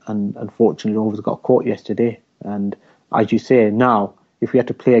 and unfortunately Rovers got caught yesterday. And as you say, now if we had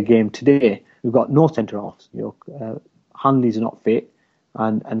to play a game today, we've got no centre halves. Hanley's not fit,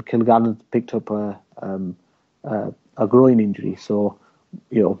 and Kilgallen picked up a groin injury, so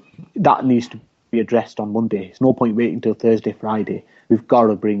that needs to be addressed on Monday. It's no point waiting till Thursday, Friday. We've got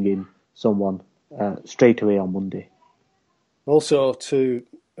to bring in someone straight away on Monday. Also, to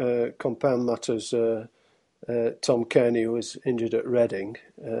compound matters, Tom Kearney was injured at Reading,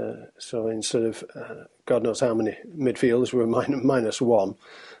 so instead of God knows how many midfielders were minus one.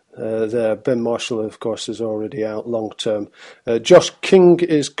 There, Ben Marshall, of course, is already out long term. Josh King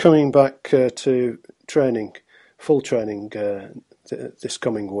is coming back to training, full training, this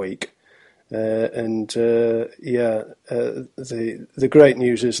coming week. The great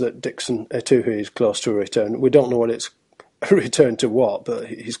news is that Dixon Etuhu is close to a return. We don't know what it's a return to what, but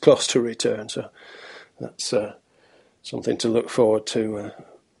he's close to return. So that's something to look forward to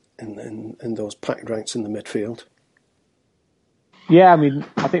in those packed ranks in the midfield. Yeah, I mean,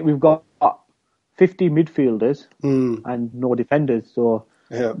 I think we've got 50 midfielders and no defenders, so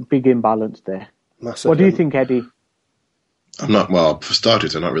big imbalance there. Massive. What do you think, Eddie? For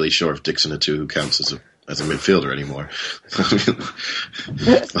starters, I'm not really sure if Dixon Etuhu counts as a midfielder anymore.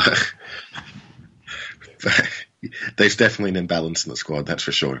 There's definitely an imbalance in the squad, that's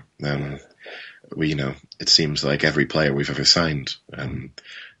for sure. It seems like every player we've ever signed,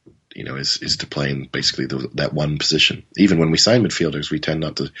 is to play in basically that one position. Even when we sign midfielders, we tend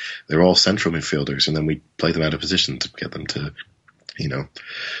not to. They're all central midfielders, and then we play them out of position to get them to,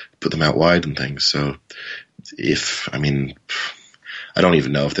 put them out wide and things. So, I don't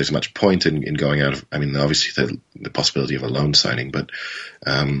even know if there's much point in going out of. Obviously the possibility of a loan signing, but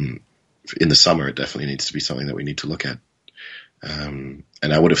in the summer it definitely needs to be something that we need to look at. And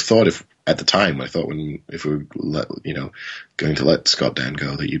I would have thought if we were going to let Scott Dan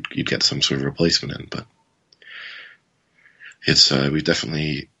go, that you'd get some sort of replacement in, but it's we've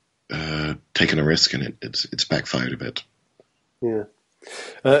definitely taken a risk and it's backfired a bit. Yeah.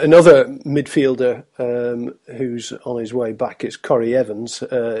 Another midfielder who's on his way back is Corey Evans.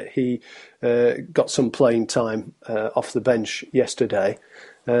 He got some playing time off the bench yesterday,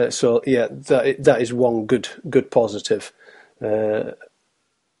 that is one good positive.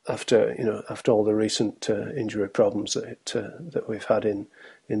 After all the recent injury problems that we've had in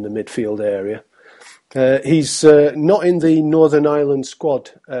the midfield area, he's not in the Northern Ireland squad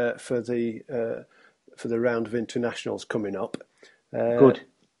for the round of internationals coming up. Good,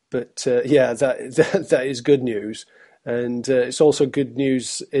 but that is good news, and it's also good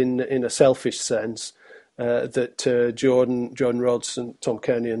news in a selfish sense that Jordan Rhodes and Tom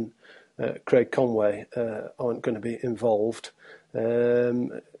Kearney and Craig Conway aren't going to be involved.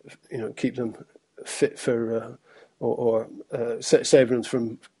 Keep them fit for or saving them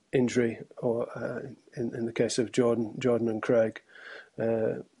from injury, or in the case of Jordan and Craig,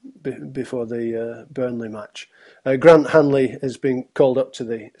 before the Burnley match. Grant Hanley has been called up to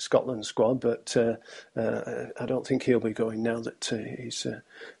the Scotland squad, but I don't think he'll be going now that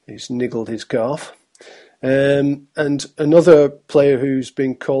he's niggled his calf. And another player who's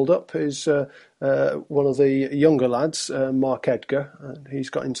been called up is one of the younger lads, Mark Edgar.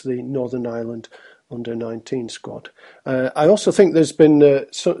 He's got into the Northern Ireland under-19 squad. I also think there's been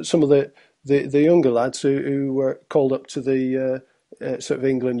some of the younger lads who were called up to the sort of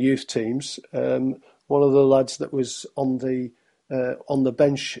England youth teams. One of the lads that was on the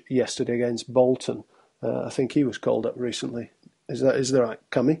bench yesterday against Bolton, I think he was called up recently. Is that right,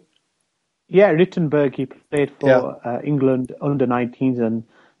 Cammy? Yeah, Rittenberg, he played for England under-19s and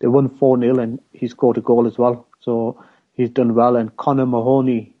they won 4-0 and he scored a goal as well. So he's done well. And Conor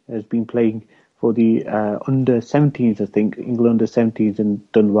Mahoney has been playing for the under-17s, I think, England under-17s, and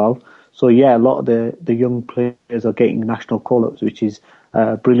done well. So yeah, a lot of the young players are getting national call-ups, which is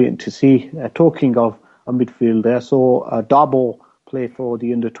brilliant to see. Talking of a midfielder, I saw Darbo play for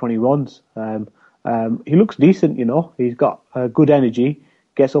the under-21s. He looks decent, He's got good energy.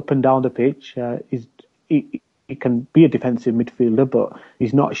 Gets up and down the pitch. He can be a defensive midfielder, but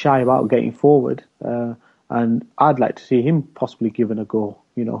he's not shy about getting forward. And I'd like to see him possibly given a go.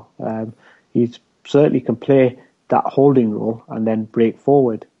 He certainly can play that holding role and then break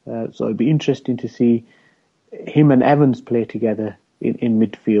forward. So it'd be interesting to see him and Evans play together in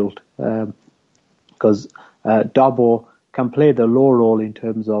midfield, because Darbo can play the low role in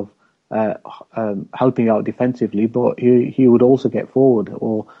terms of helping out defensively, but he would also get forward,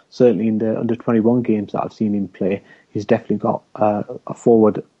 or certainly in the under-21 games that I've seen him play, he's definitely got a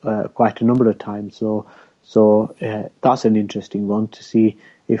forward quite a number of times. So that's an interesting one to see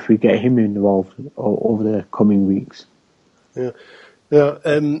if we get him involved over the coming weeks. Yeah.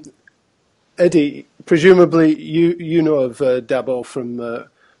 Eddie, presumably you know of Dabo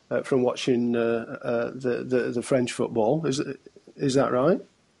from watching the French football. Is that right?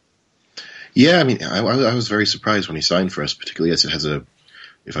 Yeah, I was very surprised when he signed for us, particularly as it has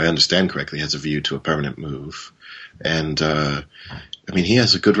if I understand correctly, has a view to a permanent move. And, he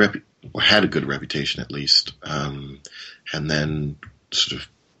has a good or had a good reputation at least, and then sort of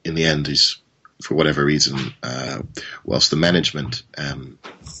in the end, he's, for whatever reason, whilst the management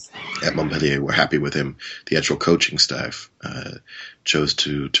at Montpellier were happy with him, the actual coaching staff chose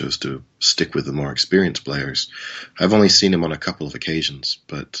to stick with the more experienced players. I've only seen him on a couple of occasions,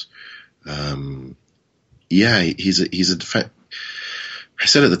 but he's a I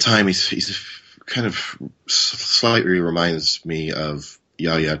said at the time he's kind of slightly reminds me of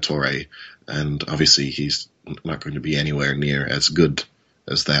Yaya Touré, and obviously he's not going to be anywhere near as good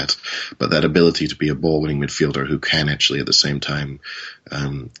as that, but that ability to be a ball-winning midfielder who can actually at the same time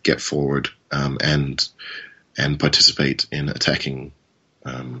get forward and participate in attacking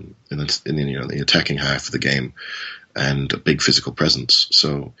in the attacking half of the game, and a big physical presence.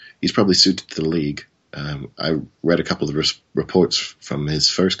 So he's probably suited to the league. I read a couple of reports from his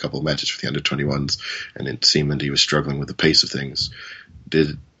first couple of matches for the under-21s, and it seemed that he was struggling with the pace of things.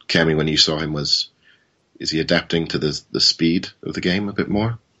 Did Cammy, when you saw him, is he adapting to the speed of the game a bit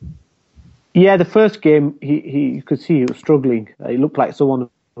more? Yeah, the first game, you could see he was struggling. He looked like someone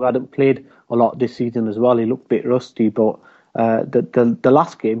who hadn't played a lot this season as well. He looked a bit rusty, but the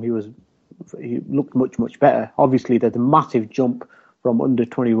last game he looked much better. Obviously, there's a massive jump from under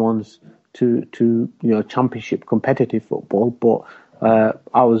 21s to championship competitive football, but it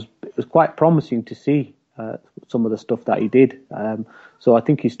was quite promising to see some of the stuff that he did. So I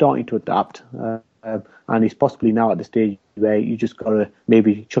think he's starting to adapt. And he's possibly now at the stage where you just got to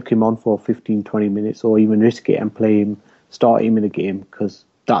maybe chuck him on for 15, 20 minutes, or even risk it and play him, start him in the game, because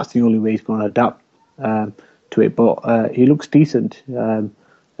that's the only way he's going to adapt to it. But he looks decent.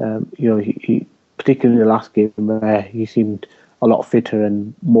 He particularly in the last game where he seemed a lot fitter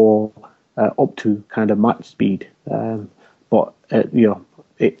and more up to kind of match speed. But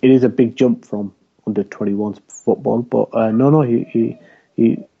it is a big jump from under 21s football. But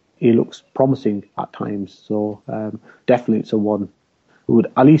he looks promising at times, so definitely someone who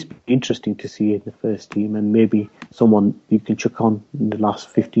would at least be interesting to see in the first team, and maybe someone you can chuck on in the last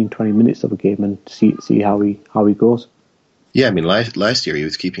 15, 20 minutes of a game and see how he goes. Yeah, I mean, last year he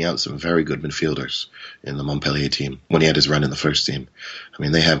was keeping out some very good midfielders in the Montpellier team when he had his run in the first team. I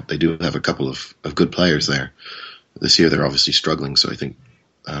mean, they do have a couple of good players there. This year they're obviously struggling, so I think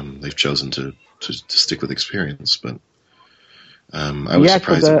they've chosen to stick with experience, but I was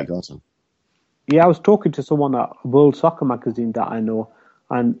surprised that we got him. Yeah, I was talking to someone at World Soccer Magazine that I know,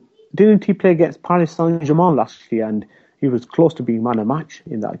 and didn't he play against Paris Saint-Germain last year? And he was close to being man of match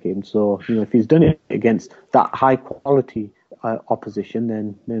in that game. So if he's done it against that high quality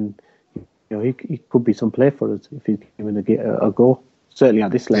opposition, then he could be some play for us if he's given a go. Certainly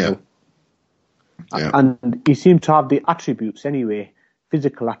at this level. Yeah. And he seemed to have the attributes anyway,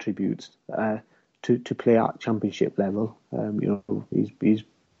 physical attributes, to play at championship level. He's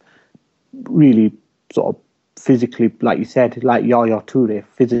really sort of physically, like you said, like Yaya Touré,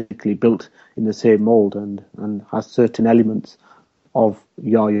 physically built in the same mould and has certain elements of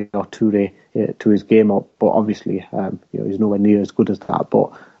Yaya Touré to his game up. But obviously, he's nowhere near as good as that.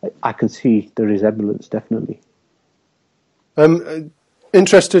 But I can see the resemblance, definitely.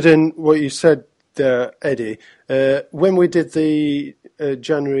 Interested in what you said there, Eddie. When we did the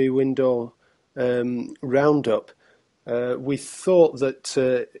January window roundup, we thought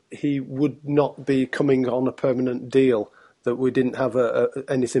that he would not be coming on a permanent deal, that we didn't have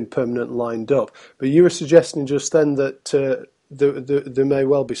anything permanent lined up. But you were suggesting just then that there may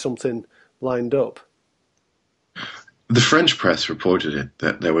well be something lined up. The French press reported it,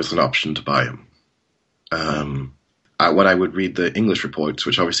 that there was an option to buy him. When I would read the English reports,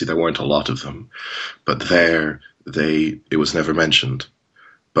 which obviously there weren't a lot of them, but it was never mentioned.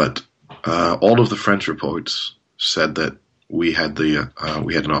 But all of the French reports said that we had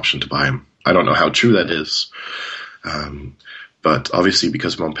an option to buy him. I don't know how true that is, but obviously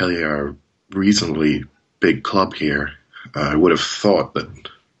because Montpellier are a reasonably big club here, I would have thought that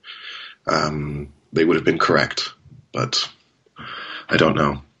they would have been correct, but I don't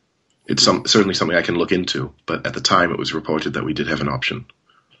know. It's certainly something I can look into, but at the time it was reported that we did have an option.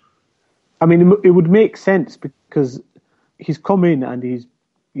 I mean, it would make sense because he's come in and he's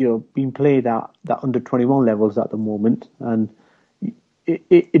being played at that under 21 levels at the moment, and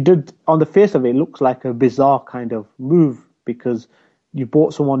it did, on the face of it, looks like a bizarre kind of move because you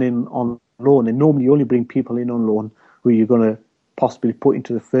brought someone in on loan, and normally you only bring people in on loan who you're going to possibly put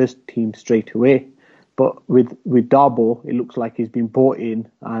into the first team straight away. But with Darboe, it looks like he's been brought in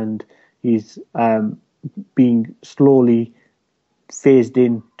and he's being slowly phased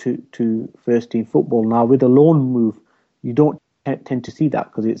in to first team football. Now, with a loan move, you don't tend to see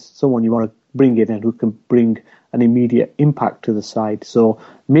that because it's someone you want to bring in and who can bring an immediate impact to the side. So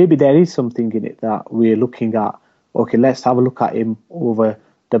maybe there is something in it that we're looking at. Okay, let's have a look at him over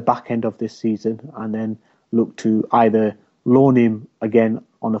the back end of this season and then look to either loan him again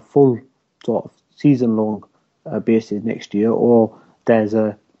on a full sort of season long basis next year, or there's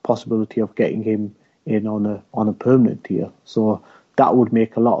a possibility of getting him in on a permanent deal. So that would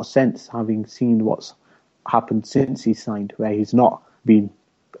make a lot of sense, having seen what's happened since he signed, where he's not been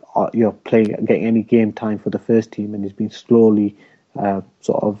getting any game time for the first team, and he's been slowly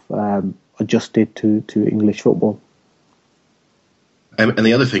adjusted to English football. And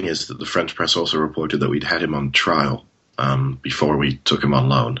the other thing is that the French press also reported that we'd had him on trial before we took him on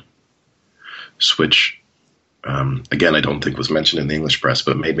loan, which, again, I don't think was mentioned in the English press,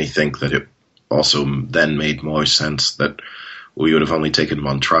 but made me think that it also then made more sense that we would have only taken him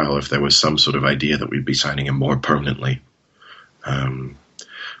on trial if there was some sort of idea that we'd be signing him more permanently.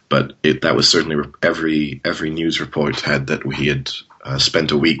 But that was certainly every news report had that he had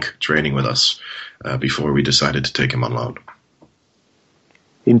spent a week training with us before we decided to take him on loan.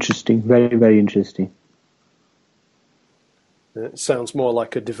 Interesting, very, very interesting. It sounds more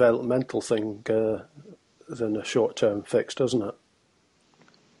like a developmental thing than a short-term fix, doesn't it?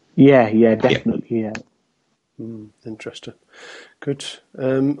 Yeah, definitely, yeah. Interesting. Good.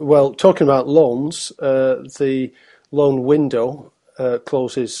 Well, talking about loans, the loan window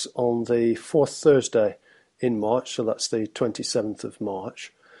closes on the fourth Thursday in March, so that's the 27th of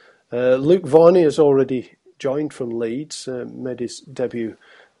March. Luke Varney has already joined from Leeds, made his debut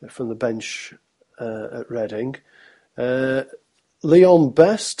from the bench at Reading. Leon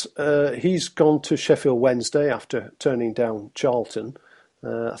Best, he's gone to Sheffield Wednesday after turning down Charlton.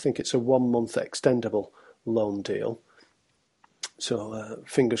 I think it's a 1-month extendable loan deal. So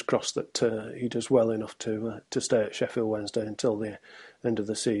fingers crossed that he does well enough to stay at Sheffield Wednesday until the end of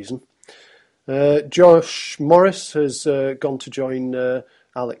the season. Josh Morris has gone to join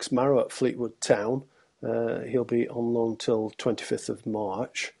Alex Marrow at Fleetwood Town. He'll be on loan till 25th of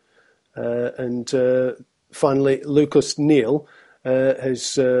March. And finally, Lucas Neal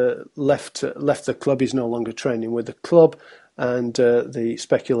has left the club. He's no longer training with the club, and the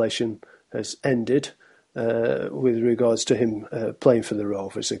speculation has ended with regards to him playing for the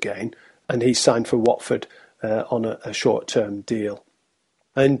Rovers again. And he's signed for Watford on a short-term deal.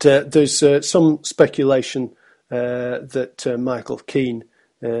 And there's some speculation that Michael Keane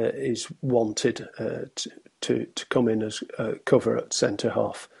is wanted to come in as cover at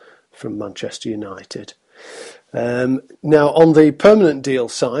centre-half from Manchester United. Now, on the permanent deal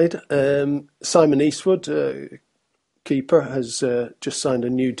side, Simon Eastwood, keeper, has just signed a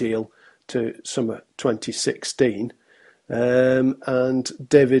new deal to summer 2016. And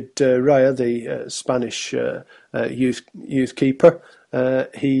David Raya, the Spanish youth keeper,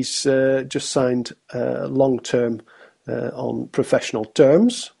 he's just signed long-term on professional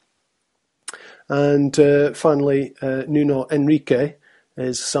terms. And finally, Nuno Enrique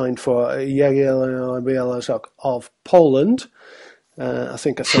is signed for Jagiellonian Białystok of Poland. I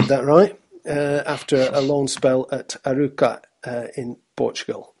think I said that right. After a loan spell at Arouca in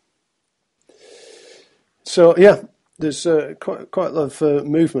Portugal. So yeah, there's quite a lot of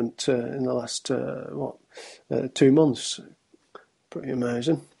movement in the last 2 months. Pretty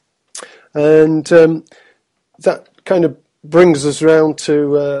amazing. And that kind of brings us round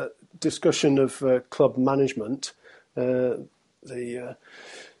to discussion of club management. The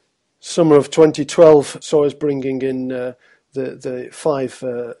summer of 2012 saw us bringing in the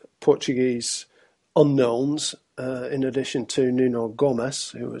 5 Portuguese unknowns, in addition to Nuno Gomes,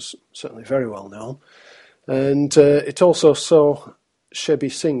 who was certainly very well known. And it also saw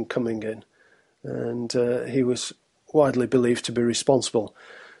Shebi Singh coming in, and he was widely believed to be responsible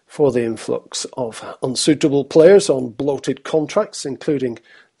for the influx of unsuitable players on bloated contracts, including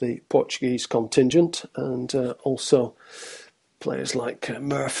the Portuguese contingent, and also players like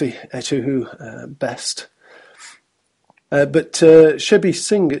Murphy, Etuhu, Best. But Shebi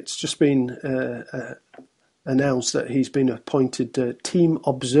Singh, it's just been announced that he's been appointed team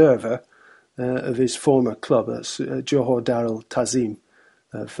observer of his former club, that's Johor Darul Tazim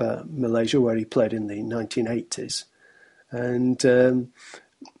of Malaysia, where he played in the 1980s. And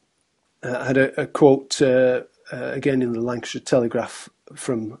I had a quote again in the Lancashire Telegraph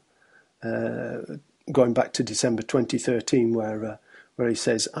from going back to December 2013, where he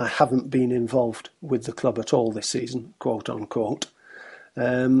says, "I haven't been involved with the club at all this season," quote unquote.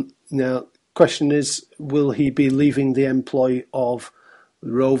 Now, question is, will he be leaving the employ of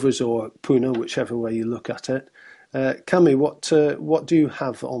Rovers or Pune, whichever way you look at it? Cammy, what do you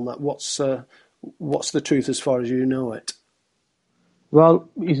have on that? What's the truth as far as you know it? Well,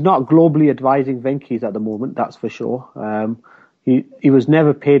 he's not globally advising Venky's at the moment, that's for sure. He was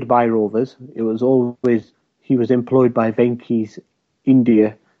never paid by Rovers. It was always he was employed by Venky's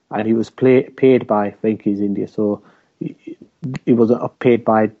India, and he was paid by Venky's India. So he wasn't paid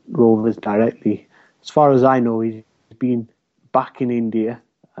by Rovers directly. As far as I know, he's been back in India.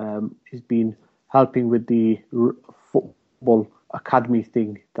 He's been helping with the football academy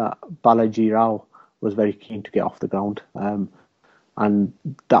thing that Balaji Rao was very keen to get off the ground. And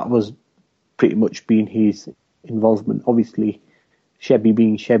that was pretty much been his involvement. Obviously, Shebby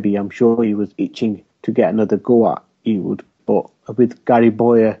being Shebby, I'm sure he was itching to get another go at Ewood. But with Gary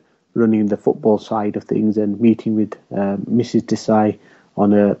Boyer running the football side of things and meeting with Mrs. Desai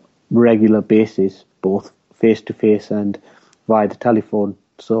on a regular basis, both face-to-face and via the telephone.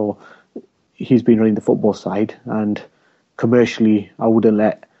 So he's been running the football side, and commercially, I wouldn't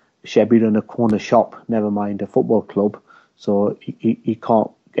let Shebby run a corner shop, never mind a football club. So he can't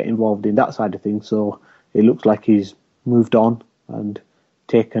get involved in that side of things. So it looks like he's moved on and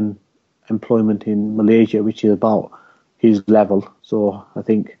taken employment in Malaysia, which is about his level. So I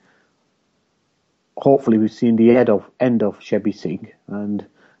think hopefully we've seen the end of Shebby Singh, and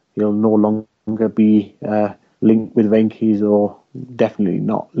he'll no longer be linked with Venky's, or definitely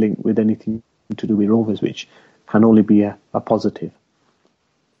not linked with anything to do with Rovers, which can only be a positive.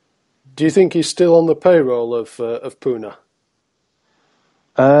 Do you think he's still on the payroll of Pune?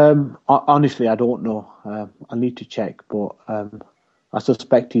 Honestly, I don't know. I need to check, but I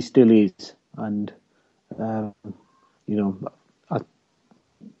suspect he still is. And I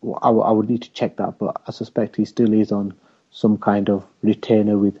would need to check that, but I suspect he still is on some kind of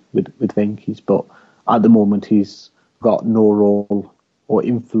retainer with Venky's. But at the moment, he's got no role or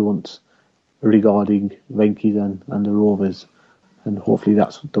influence regarding Venky's and the Rovers, and hopefully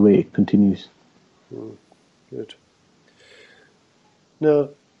that's the way it continues. Good. Now,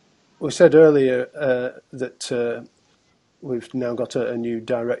 we said earlier that we've now got a new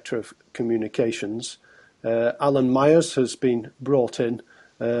director of communications. Alan Myers has been brought in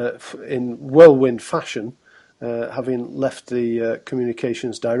whirlwind fashion, having left the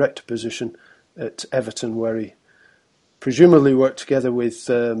communications director position at Everton, where he presumably worked together with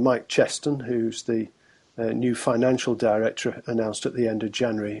Mike Cheston, who's the new financial director announced at the end of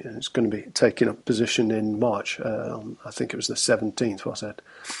January, and it's going to be taking up position in March. I think it was the 17th, was it?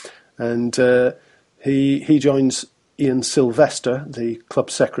 And he joins Ian Sylvester, the club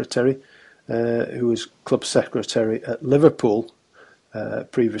secretary, who was club secretary at Liverpool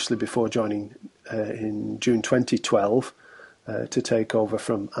previously, before joining in June 2012 to take over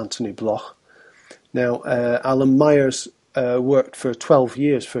from Anthony Bloch. Now, Alan Myers worked for 12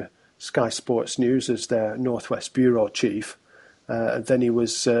 years for Sky Sports News as their Northwest Bureau Chief. Then he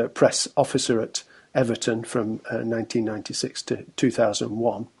was press officer at Everton from 1996 to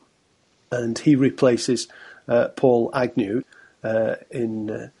 2001. And he replaces Paul Agnew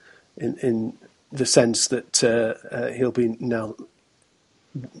in the sense that he'll be now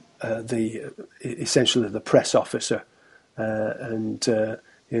essentially the press officer, and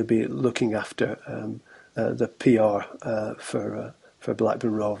he'll be looking after the PR for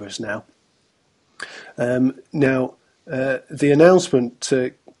Blackburn Rovers now. Now, the announcement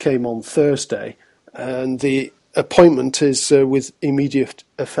came on Thursday, and the appointment is with immediate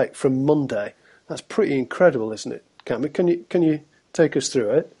effect from Monday. That's pretty incredible, isn't it, Cammy? Can you take us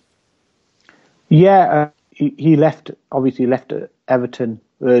through it? Yeah, he left Everton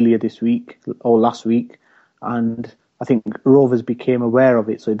earlier this week or last week, and I think Rovers became aware of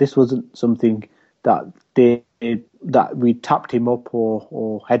it. So this wasn't something that we tapped him up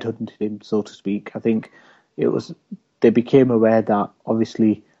or headhunted him, so to speak. I think they became aware that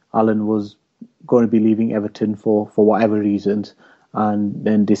obviously Alan was going to be leaving Everton for whatever reasons, and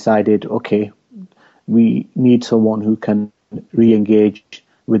then decided, okay, we need someone who can re-engage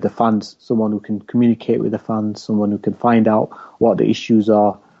with the fans, someone who can communicate with the fans, someone who can find out what the issues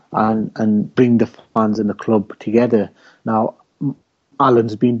are and bring the fans and the club together. Now,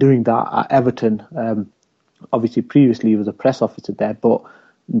 Alan's been doing that at Everton. Obviously, previously he was a press officer there, but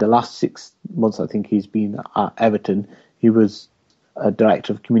in the last 6 months, I think he's been at Everton. He was a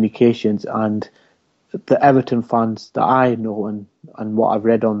director of communications, and the Everton fans that I know and what I've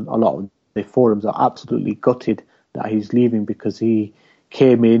read on a lot of the forums are absolutely gutted that he's leaving, because he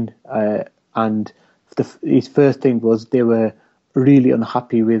came in and his first thing was they were really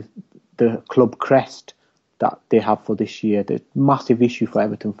unhappy with the club crest that they have for this year. The massive issue for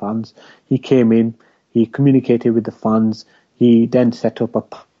Everton fans. He came in, he communicated with the fans, he then set up a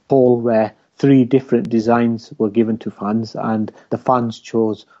poll where 3 different designs were given to fans, and the fans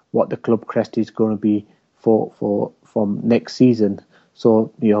chose what the club crest is going to be from next season.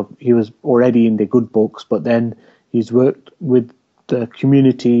 So, he was already in the good books, but then he's worked with the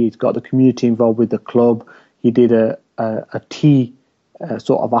community. He's got the community involved with the club. He did a tea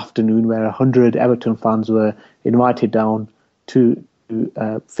sort of afternoon where 100 Everton fans were invited down to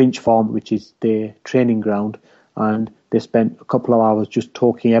Finch Farm, which is their training ground, and they spent a couple of hours just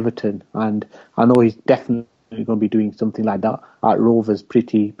talking Everton. And I know he's definitely going to be doing something like that at Rovers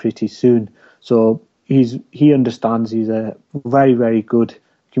pretty soon. So he understands. He's a very, very good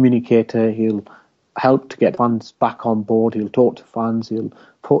communicator. He'll help to get fans back on board. He'll talk to fans. He'll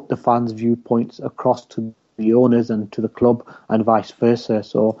put the fans' viewpoints across to the owners and to the club and vice versa.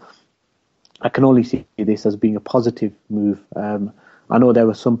 So I can only see this as being a positive move. I know there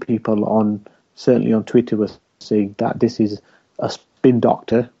were some people certainly on Twitter was saying that this is a spin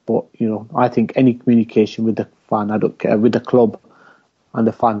doctor, but I think any communication with the fan, I don't care, with the club and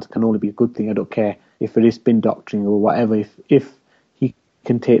the fans can only be a good thing. I don't care if it is spin doctoring or whatever. If he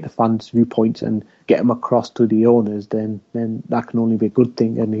can take the fans' viewpoints and get them across to the owners, then that can only be a good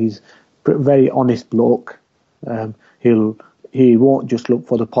thing. And he's a very honest bloke. He won't just look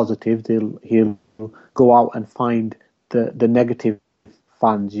for the positives. He'll go out and find the negative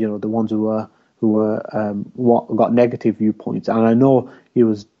fans. The ones who got negative viewpoints. And I know he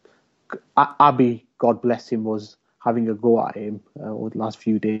was Abbey, God bless him, was having a go at him over the last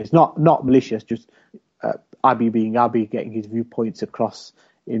few days. Not malicious, just Abbey being Abbey, getting his viewpoints across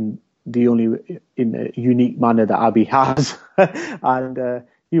in a unique manner that Abbey has, and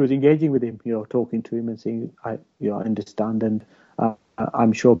he was engaging with him, talking to him and saying, I understand, and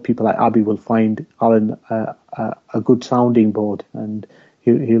I'm sure people like Abbey will find Alan a good sounding board, and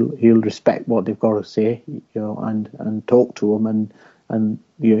he'll respect what they've got to say, and talk to them, and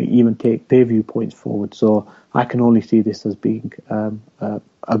even take their viewpoints forward. So I can only see this as being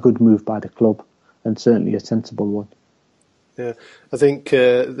a good move by the club, and certainly a sensible one. Yeah, I think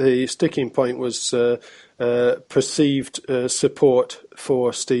the sticking point was perceived support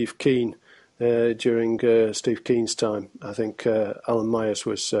for Steve Keane during Steve Keane's time. I think Alan Myers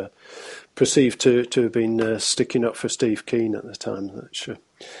was perceived to have been sticking up for Steve Keane at the time, which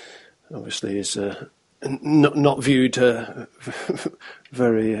obviously is not viewed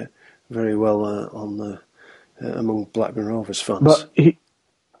very very well among Blackburn Rovers fans. But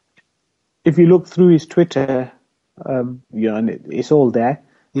if you look through his Twitter, and it's all there.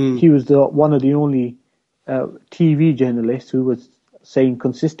 He was one of the only TV journalists who was saying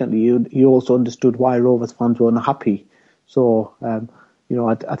consistently he also understood why Rovers fans were unhappy. So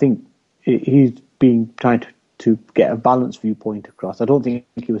I think he's been trying to get a balanced viewpoint across. I don't think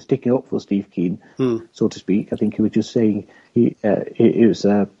he was sticking up for Steve Keane, so to speak. I think he was just saying it was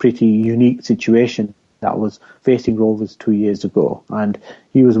a pretty unique situation that was facing Rovers 2 years ago, and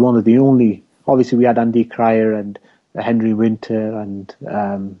he was one of the only. Obviously, we had Andy Cryer and Henry Winter and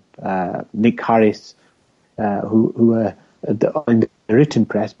Nick Harris, who were in the written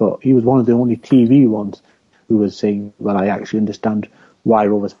press, but he was one of the only TV ones who was saying, well, I actually understand why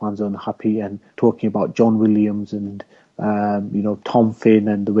Rovers fans are unhappy, and talking about John Williams and Tom Finn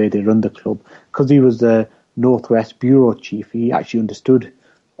and the way they run the club. Because he was the Northwest Bureau Chief, he actually understood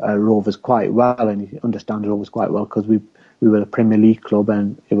Rovers quite well, and he understands Rovers quite well because we were a Premier League club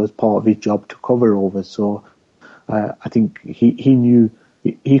and it was part of his job to cover Rovers. So I think he knew,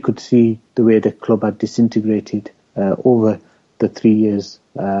 he could see the way the club had disintegrated over the 3 years,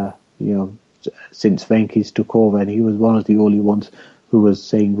 since Venky's took over, and he was one of the only ones who was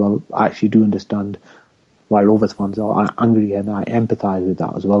saying, well, I actually do understand why Rovers fans are angry, and I empathise with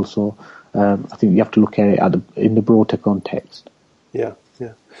that as well. So I think you have to look at it in the broader context. Yeah.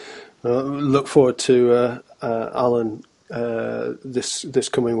 Look forward to Alan this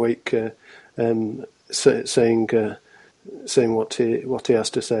coming week saying what he has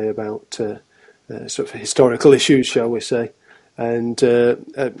to say about sort of historical issues, shall we say? And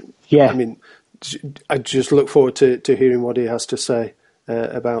I mean, I just look forward to hearing what he has to say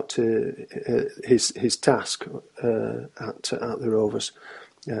about his task at the Rovers.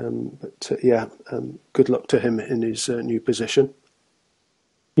 Good luck to him in his new position.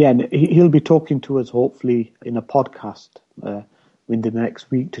 Yeah, and he'll be talking to us hopefully in a podcast in the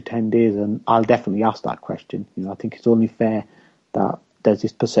next week to 10 days, and I'll definitely ask that question. I think it's only fair that there's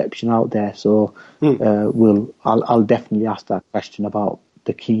this perception out there, so I'll definitely ask that question about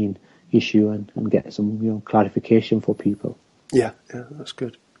the Keane issue and get some clarification for people. Yeah, that's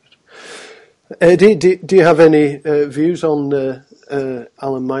good. Do you have any views on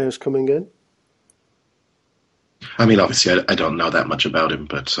Alan Myers coming in? I mean, obviously, I don't know that much about him,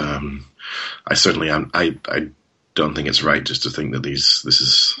 but I certainly am. I don't think it's right just to think that this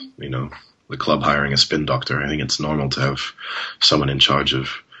is, the club hiring a spin doctor. I think it's normal to have someone in charge of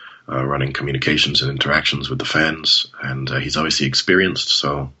running communications and interactions with the fans, and he's obviously experienced,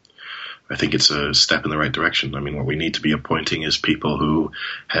 so I think it's a step in the right direction. I mean, what we need to be appointing is people who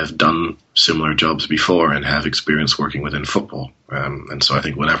have done similar jobs before and have experience working within football. And so I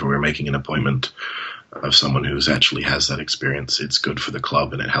think whenever we're making an appointment of someone who actually has that experience, it's good for the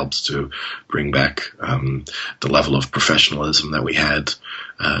club, and it helps to bring back the level of professionalism that we had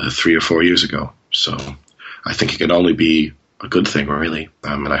 3 or 4 years ago. So I think it can only be a good thing, really.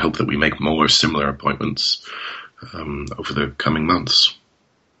 And I hope that we make more similar appointments over the coming months.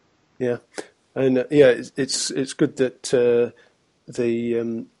 Yeah, and it's good that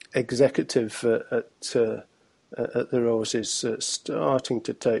the executive at the Rose is starting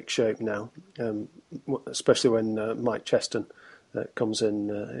to take shape now, especially when Mike Cheston comes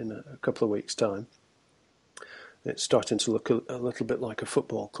in a couple of weeks' time. It's starting to look a little bit like a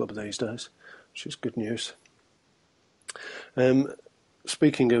football club these days, which is good news.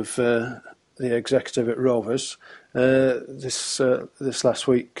 Speaking of the executive at Rovers, this last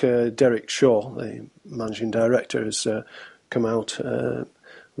week, Derek Shaw, the managing director, has come out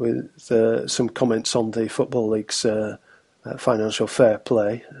with some comments on the Football League's financial fair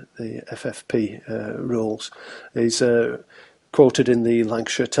play, the FFP rules. He's quoted in the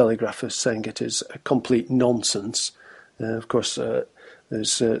Lancashire Telegraph as saying it is a complete nonsense. Of course,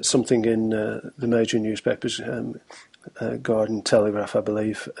 there's something in the major newspapers, Guardian, Telegraph, I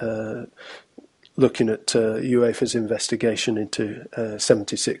believe, looking at UEFA's investigation into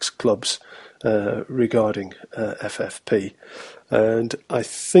 76 clubs regarding FFP. And I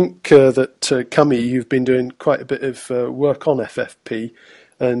think that, Cammy, you've been doing quite a bit of work on FFP,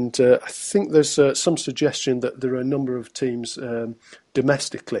 and I think there's some suggestion that there are a number of teams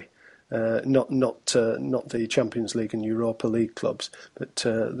domestically, not the Champions League and Europa League clubs, but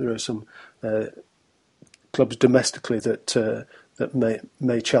there are some clubs domestically that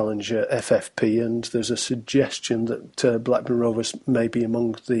may challenge FFP, and there's a suggestion that Blackburn Rovers may be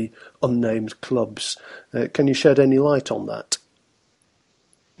among the unnamed clubs. Can you shed any light on that?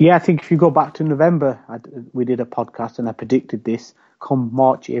 Yeah, I think if you go back to November, we did a podcast and I predicted this. Come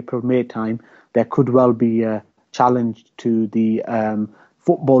March, April, May time, there could well be a challenge to the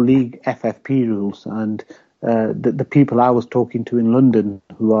Football League FFP rules. And the people I was talking to in London,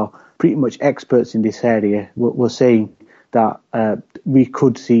 who are pretty much experts in this area, were saying that we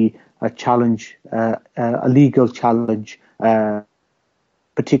could see a challenge, a legal challenge,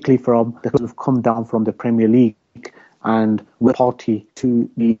 particularly from the clubs who've come down from the Premier League and were party to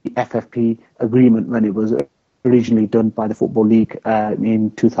the FFP agreement when it was originally done by the Football League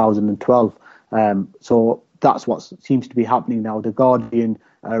in 2012. So that's what seems to be happening now. The Guardian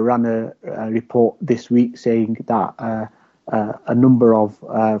ran a report this week saying that a number of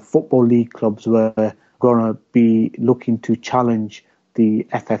Football League clubs were going to be looking to challenge the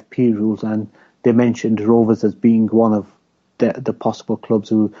FFP rules, and they mentioned Rovers as being one of the possible clubs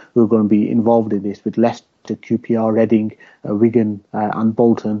who are going to be involved in this, with Leicester, QPR, Reading, Wigan and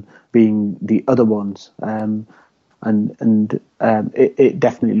Bolton being the other ones. And it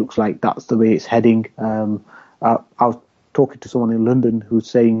definitely looks like that's the way it's heading. I was talking to someone in London who's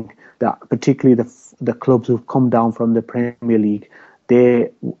saying that particularly the clubs who've come down from the Premier League,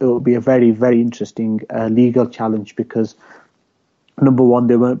 it will be a very, very interesting legal challenge, because number one,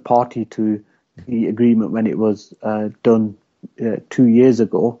 they weren't party to the agreement when it was done 2 years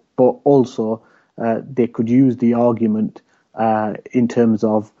ago, but also they could use the argument in terms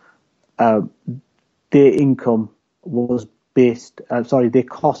of their income was based, their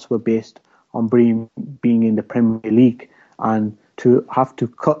costs were based on being in the Premier League, and to have to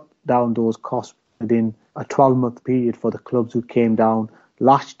cut down those costs within a 12-month period for the clubs who came down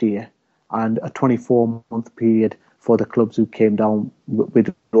last year, and a 24-month period for the clubs who came down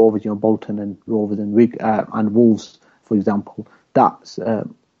with Rovers, Bolton and Rovers and Wolves, for example. That's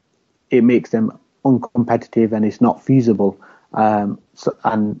it makes them uncompetitive and it's not feasible. And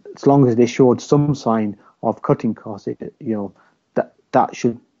as long as they showed some sign of cutting costs, that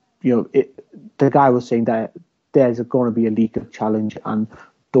should, the guy was saying that there's going to be a legal challenge, and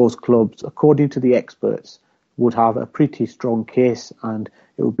those clubs, according to the experts, would have a pretty strong case, and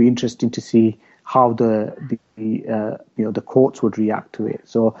it would be interesting to see how the courts would react to it.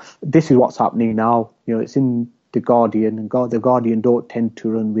 So this is what's happening now. It's in the Guardian, and the Guardian don't tend to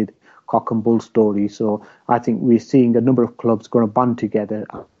run with cock and bull stories. So I think we're seeing a number of clubs going to band together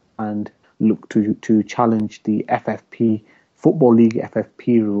and look to challenge the FFP, Football League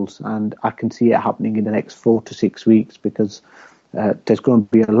FFP rules, and I can see it happening in the next 4 to 6 weeks, because there's going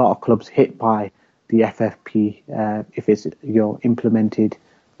to be a lot of clubs hit by the FFP if it's implemented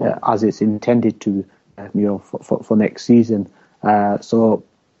as it's intended to, for next season. So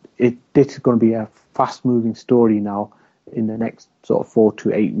this is going to be a fast-moving story now in the next sort of 4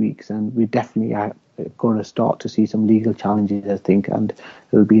 to 8 weeks, and we definitely are going to start to see some legal challenges, I think, and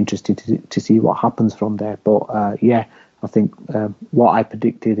it'll be interesting to see what happens from there. But I think what I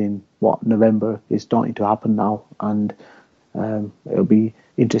predicted in November is starting to happen now, and it'll be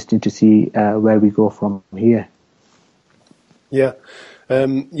interesting to see where we go from here. Yeah,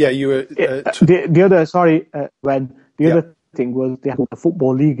 you were the other thing was they had the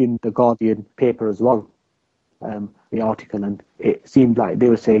Football League in the Guardian paper as well, the article, and it seemed like they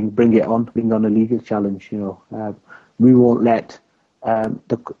were saying bring on a legal challenge. We won't let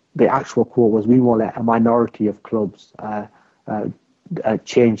the actual quote was, we won't let a minority of clubs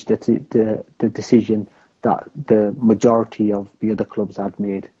change the decision that the majority of the other clubs had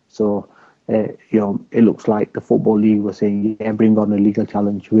made. So it looks like the Football League was saying, bring on a legal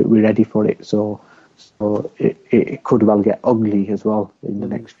challenge, we're ready for it. So it could well get ugly as well in the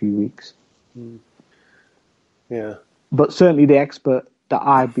next few weeks. Yeah. But certainly the expert that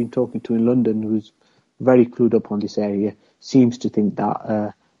I've been talking to in London, who's very clued up on this area, seems to think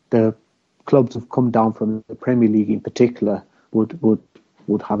that the clubs have come down from the Premier League in particular would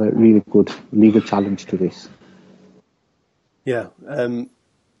have a really good legal challenge to this. Yeah.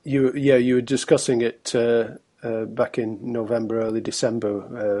 You were discussing it back in November, early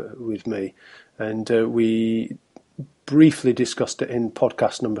December with me, and we briefly discussed it in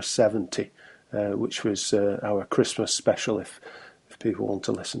podcast number 70, which was our Christmas special, if people want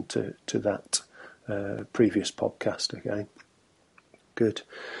to listen to that previous podcast again. Good.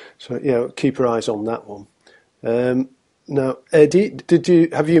 So, keep your eyes on that one. Now, Eddie,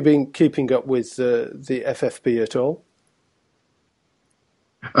 have you been keeping up with the FFP at all?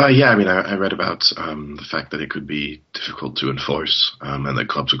 I read about the fact that it could be difficult to enforce, and that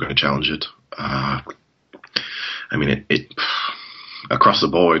clubs are going to challenge it. It across the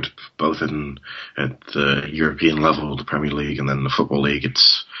board, both at the European level, the Premier League, and then the Football League, it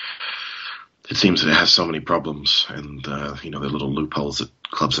seems that it has so many problems, and the little loopholes that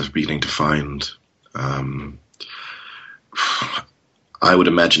clubs are beginning to find. I would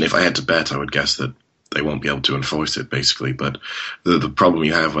imagine, if I had to bet, I would guess that they won't be able to enforce it, basically. But the problem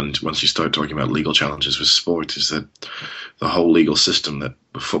you have once you start talking about legal challenges with sport is that the whole legal system that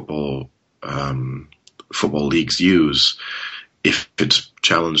the football leagues use, if it's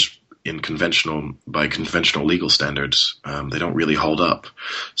challenged by conventional legal standards, they don't really hold up.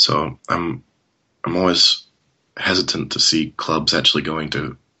 So I'm always hesitant to see clubs actually going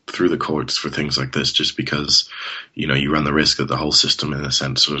through the courts for things like this, just because you run the risk that the whole system, in a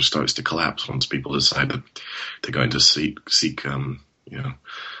sense, sort of starts to collapse once people decide that they're going to seek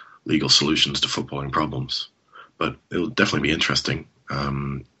legal solutions to footballing problems. But it'll definitely be interesting,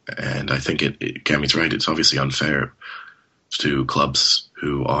 and I think Cammy's right. It's obviously unfair to clubs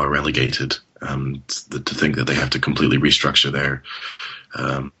who are relegated to think that they have to completely restructure their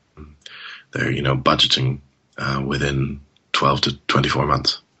budgeting within 12 to 24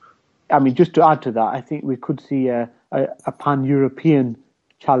 months. Just to add to that, I think we could see a pan-European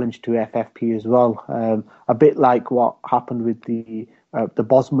challenge to FFP as well, a bit like what happened with the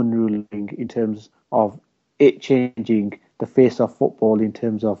Bosman ruling in terms of it changing the face of football in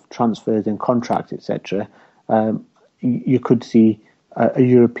terms of transfers and contracts, etc. You could see a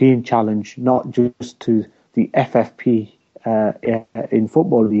European challenge, not just to the FFP in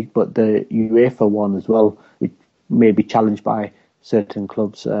Football League, but the UEFA one as well, which may be challenged by certain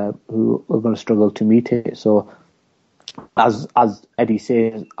clubs who are going to struggle to meet it. So, as Eddie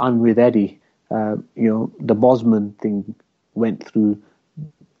says, I'm with Eddie. The Bosman thing went through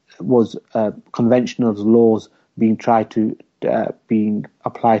was conventional laws being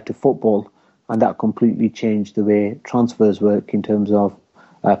applied to football, and that completely changed the way transfers work in terms of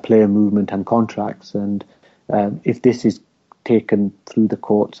player movement and contracts. And if this is taken through the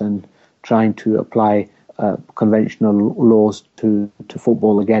courts and trying to apply conventional laws to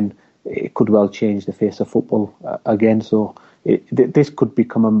football again, it could well change the face of football again. So this could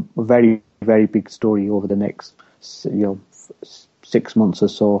become a very, very big story over the next 6 months or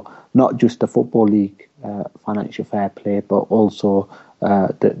so. Not just the Football League financial fair play, but also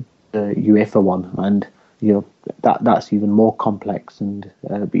the UEFA one, and that's even more complex, and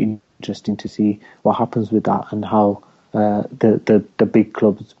it'll be interesting to see what happens with that and how the big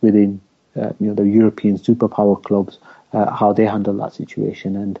clubs within the European superpower clubs, how they handle that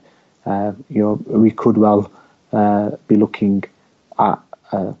situation. And we could well be looking at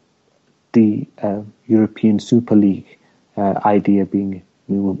the European Super League idea being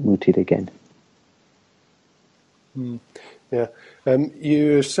mooted again. Yeah.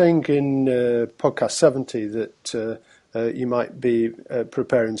 You were saying in podcast 70 that you might be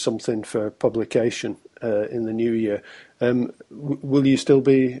preparing something for publication in the new year. Will you still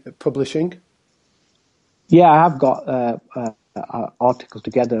be publishing? Yeah, I have got articles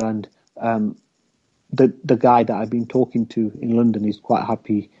together, and the guy that I've been talking to in London is quite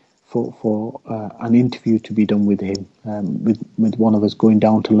happy for an interview to be done with him, with one of us going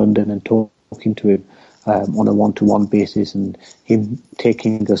down to London and talking to him on a one-to-one basis, and him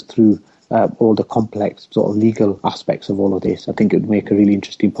taking us through all the complex sort of legal aspects of all of this. I think it would make a really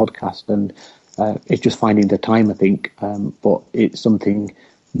interesting podcast, and it's just finding the time, I think. But it's something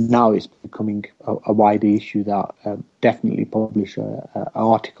now it's becoming a wider issue that definitely publish an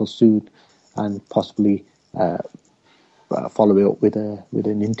article soon, and possibly follow it up with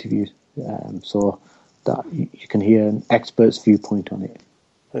an interview, so that you can hear an expert's viewpoint on it.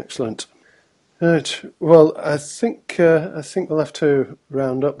 Excellent. Right. Well, I think we'll have to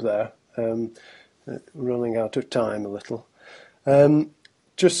round up there. Running out of time a little.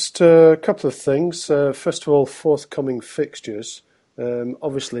 Just a couple of things. First of all, forthcoming fixtures.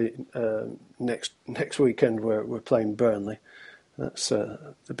 Obviously, next weekend we're playing Burnley. That's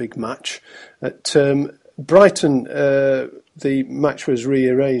the big match. At Brighton, the match was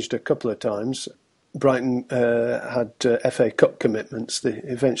rearranged a couple of times. Brighton had FA Cup commitments. They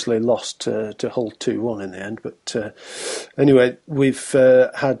eventually lost to Hull 2-1 in the end. But anyway, we've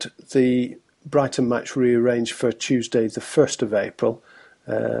had the Brighton match rearranged for Tuesday, the 1st of April.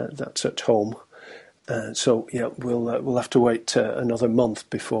 That's at home. So yeah, we'll have to wait another month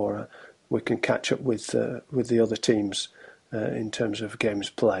before we can catch up with the other teams in terms of games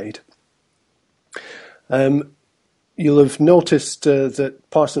played. You'll have noticed that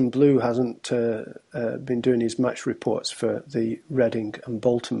Parson Blue hasn't been doing his match reports for the Reading and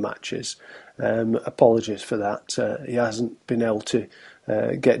Bolton matches. Apologies for that. He hasn't been able to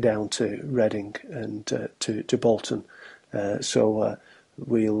get down to Reading and to Bolton. So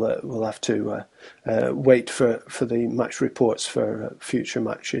we'll have to wait for the match reports for future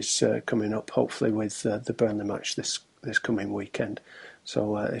matches coming up, hopefully with the Burnley match this coming weekend.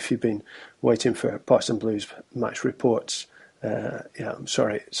 So if you've been waiting for Parson Blue's match reports, I'm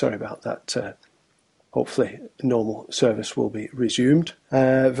sorry about that. Hopefully normal service will be resumed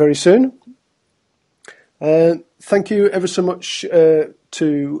very soon. Thank you ever so much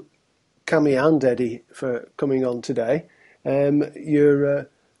to Cammy and Eddie for coming on today. You've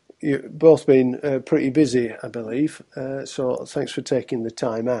both been pretty busy, I believe, so thanks for taking the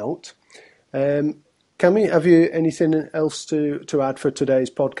time out. Cammy, have you anything else to add for today's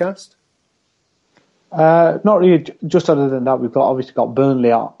podcast? Not really, just other than that, we've obviously got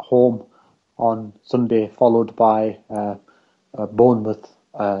Burnley at home on Sunday, followed by Bournemouth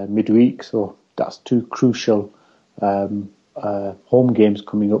midweek, so that's two crucial home games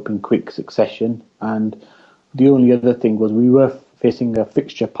coming up in quick succession. And the only other thing was we were facing a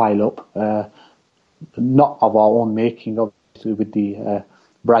fixture pile-up, not of our own making, obviously, with the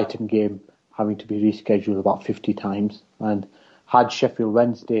Brighton game having to be rescheduled about 50 times. And had Sheffield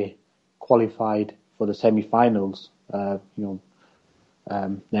Wednesday qualified for the semi-finals, then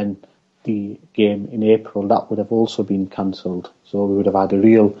the game in April, that would have also been cancelled. So we would have had a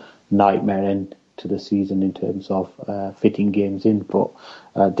real nightmare end to the season in terms of fitting games in. But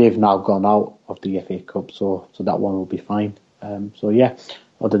they've now gone out of the FA Cup, so that one will be fine.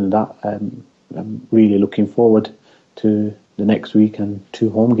 Other than that, I'm really looking forward to the next week and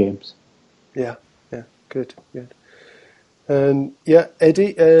two home games. Yeah, good.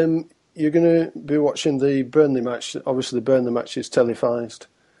 Eddie, you're going to be watching the Burnley match. Obviously, the Burnley match is televised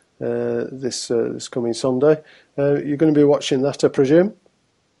this coming Sunday. You're going to be watching that, I presume?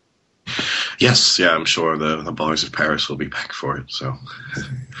 Yes, yeah, I'm sure the boys of Paris will be back for it. So,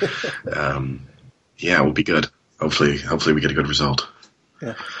 it will be good. Hopefully we get a good result.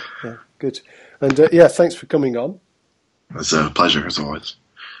 Yeah, good. And thanks for coming on. It's a pleasure as always.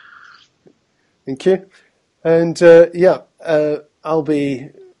 Thank you. And I'll be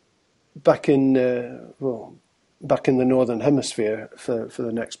back in the Northern Hemisphere for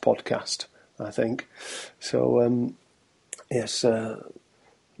the next podcast, I think. So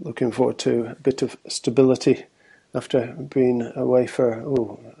looking forward to a bit of stability after being away for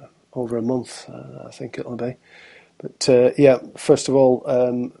over a month, I think it'll be. But first of all,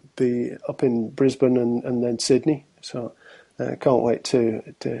 be up in Brisbane and then Sydney. So can't wait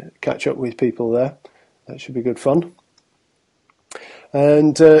to catch up with people there. That should be good fun.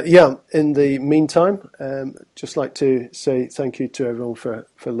 And in the meantime, just like to say thank you to everyone for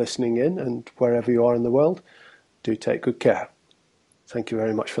listening in, and wherever you are in the world, do take good care. Thank you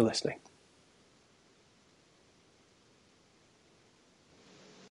very much for listening.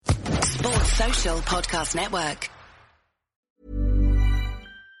 Social Podcast Network.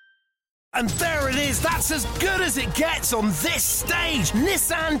 And there it is, that's as good as it gets on this stage.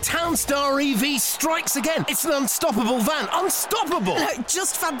 Nissan Townstar EV strikes again. It's an unstoppable van, unstoppable.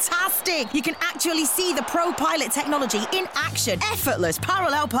 Just fantastic. You can actually see the Pro Pilot technology in action. Effortless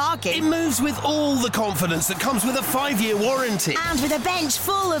parallel parking. It moves with all the confidence that comes with a 5-year warranty. And with a bench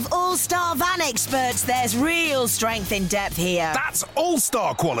full of all-star van experts, there's real strength in depth here. That's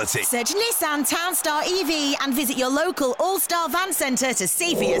all-star quality. Search Nissan Townstar EV and visit your local all-star van centre to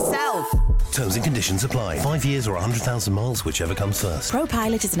see for yourself. Terms and conditions apply. 5 years or 100,000 miles, whichever comes first. Pro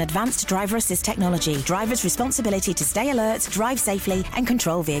Pilot is an advanced driver assist technology. Driver's responsibility to stay alert, drive safely, and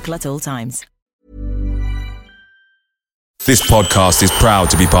control vehicle at all times. This podcast is proud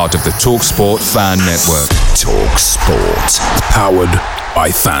to be part of the TalkSport Fan Network. TalkSport. Powered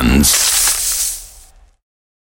by fans.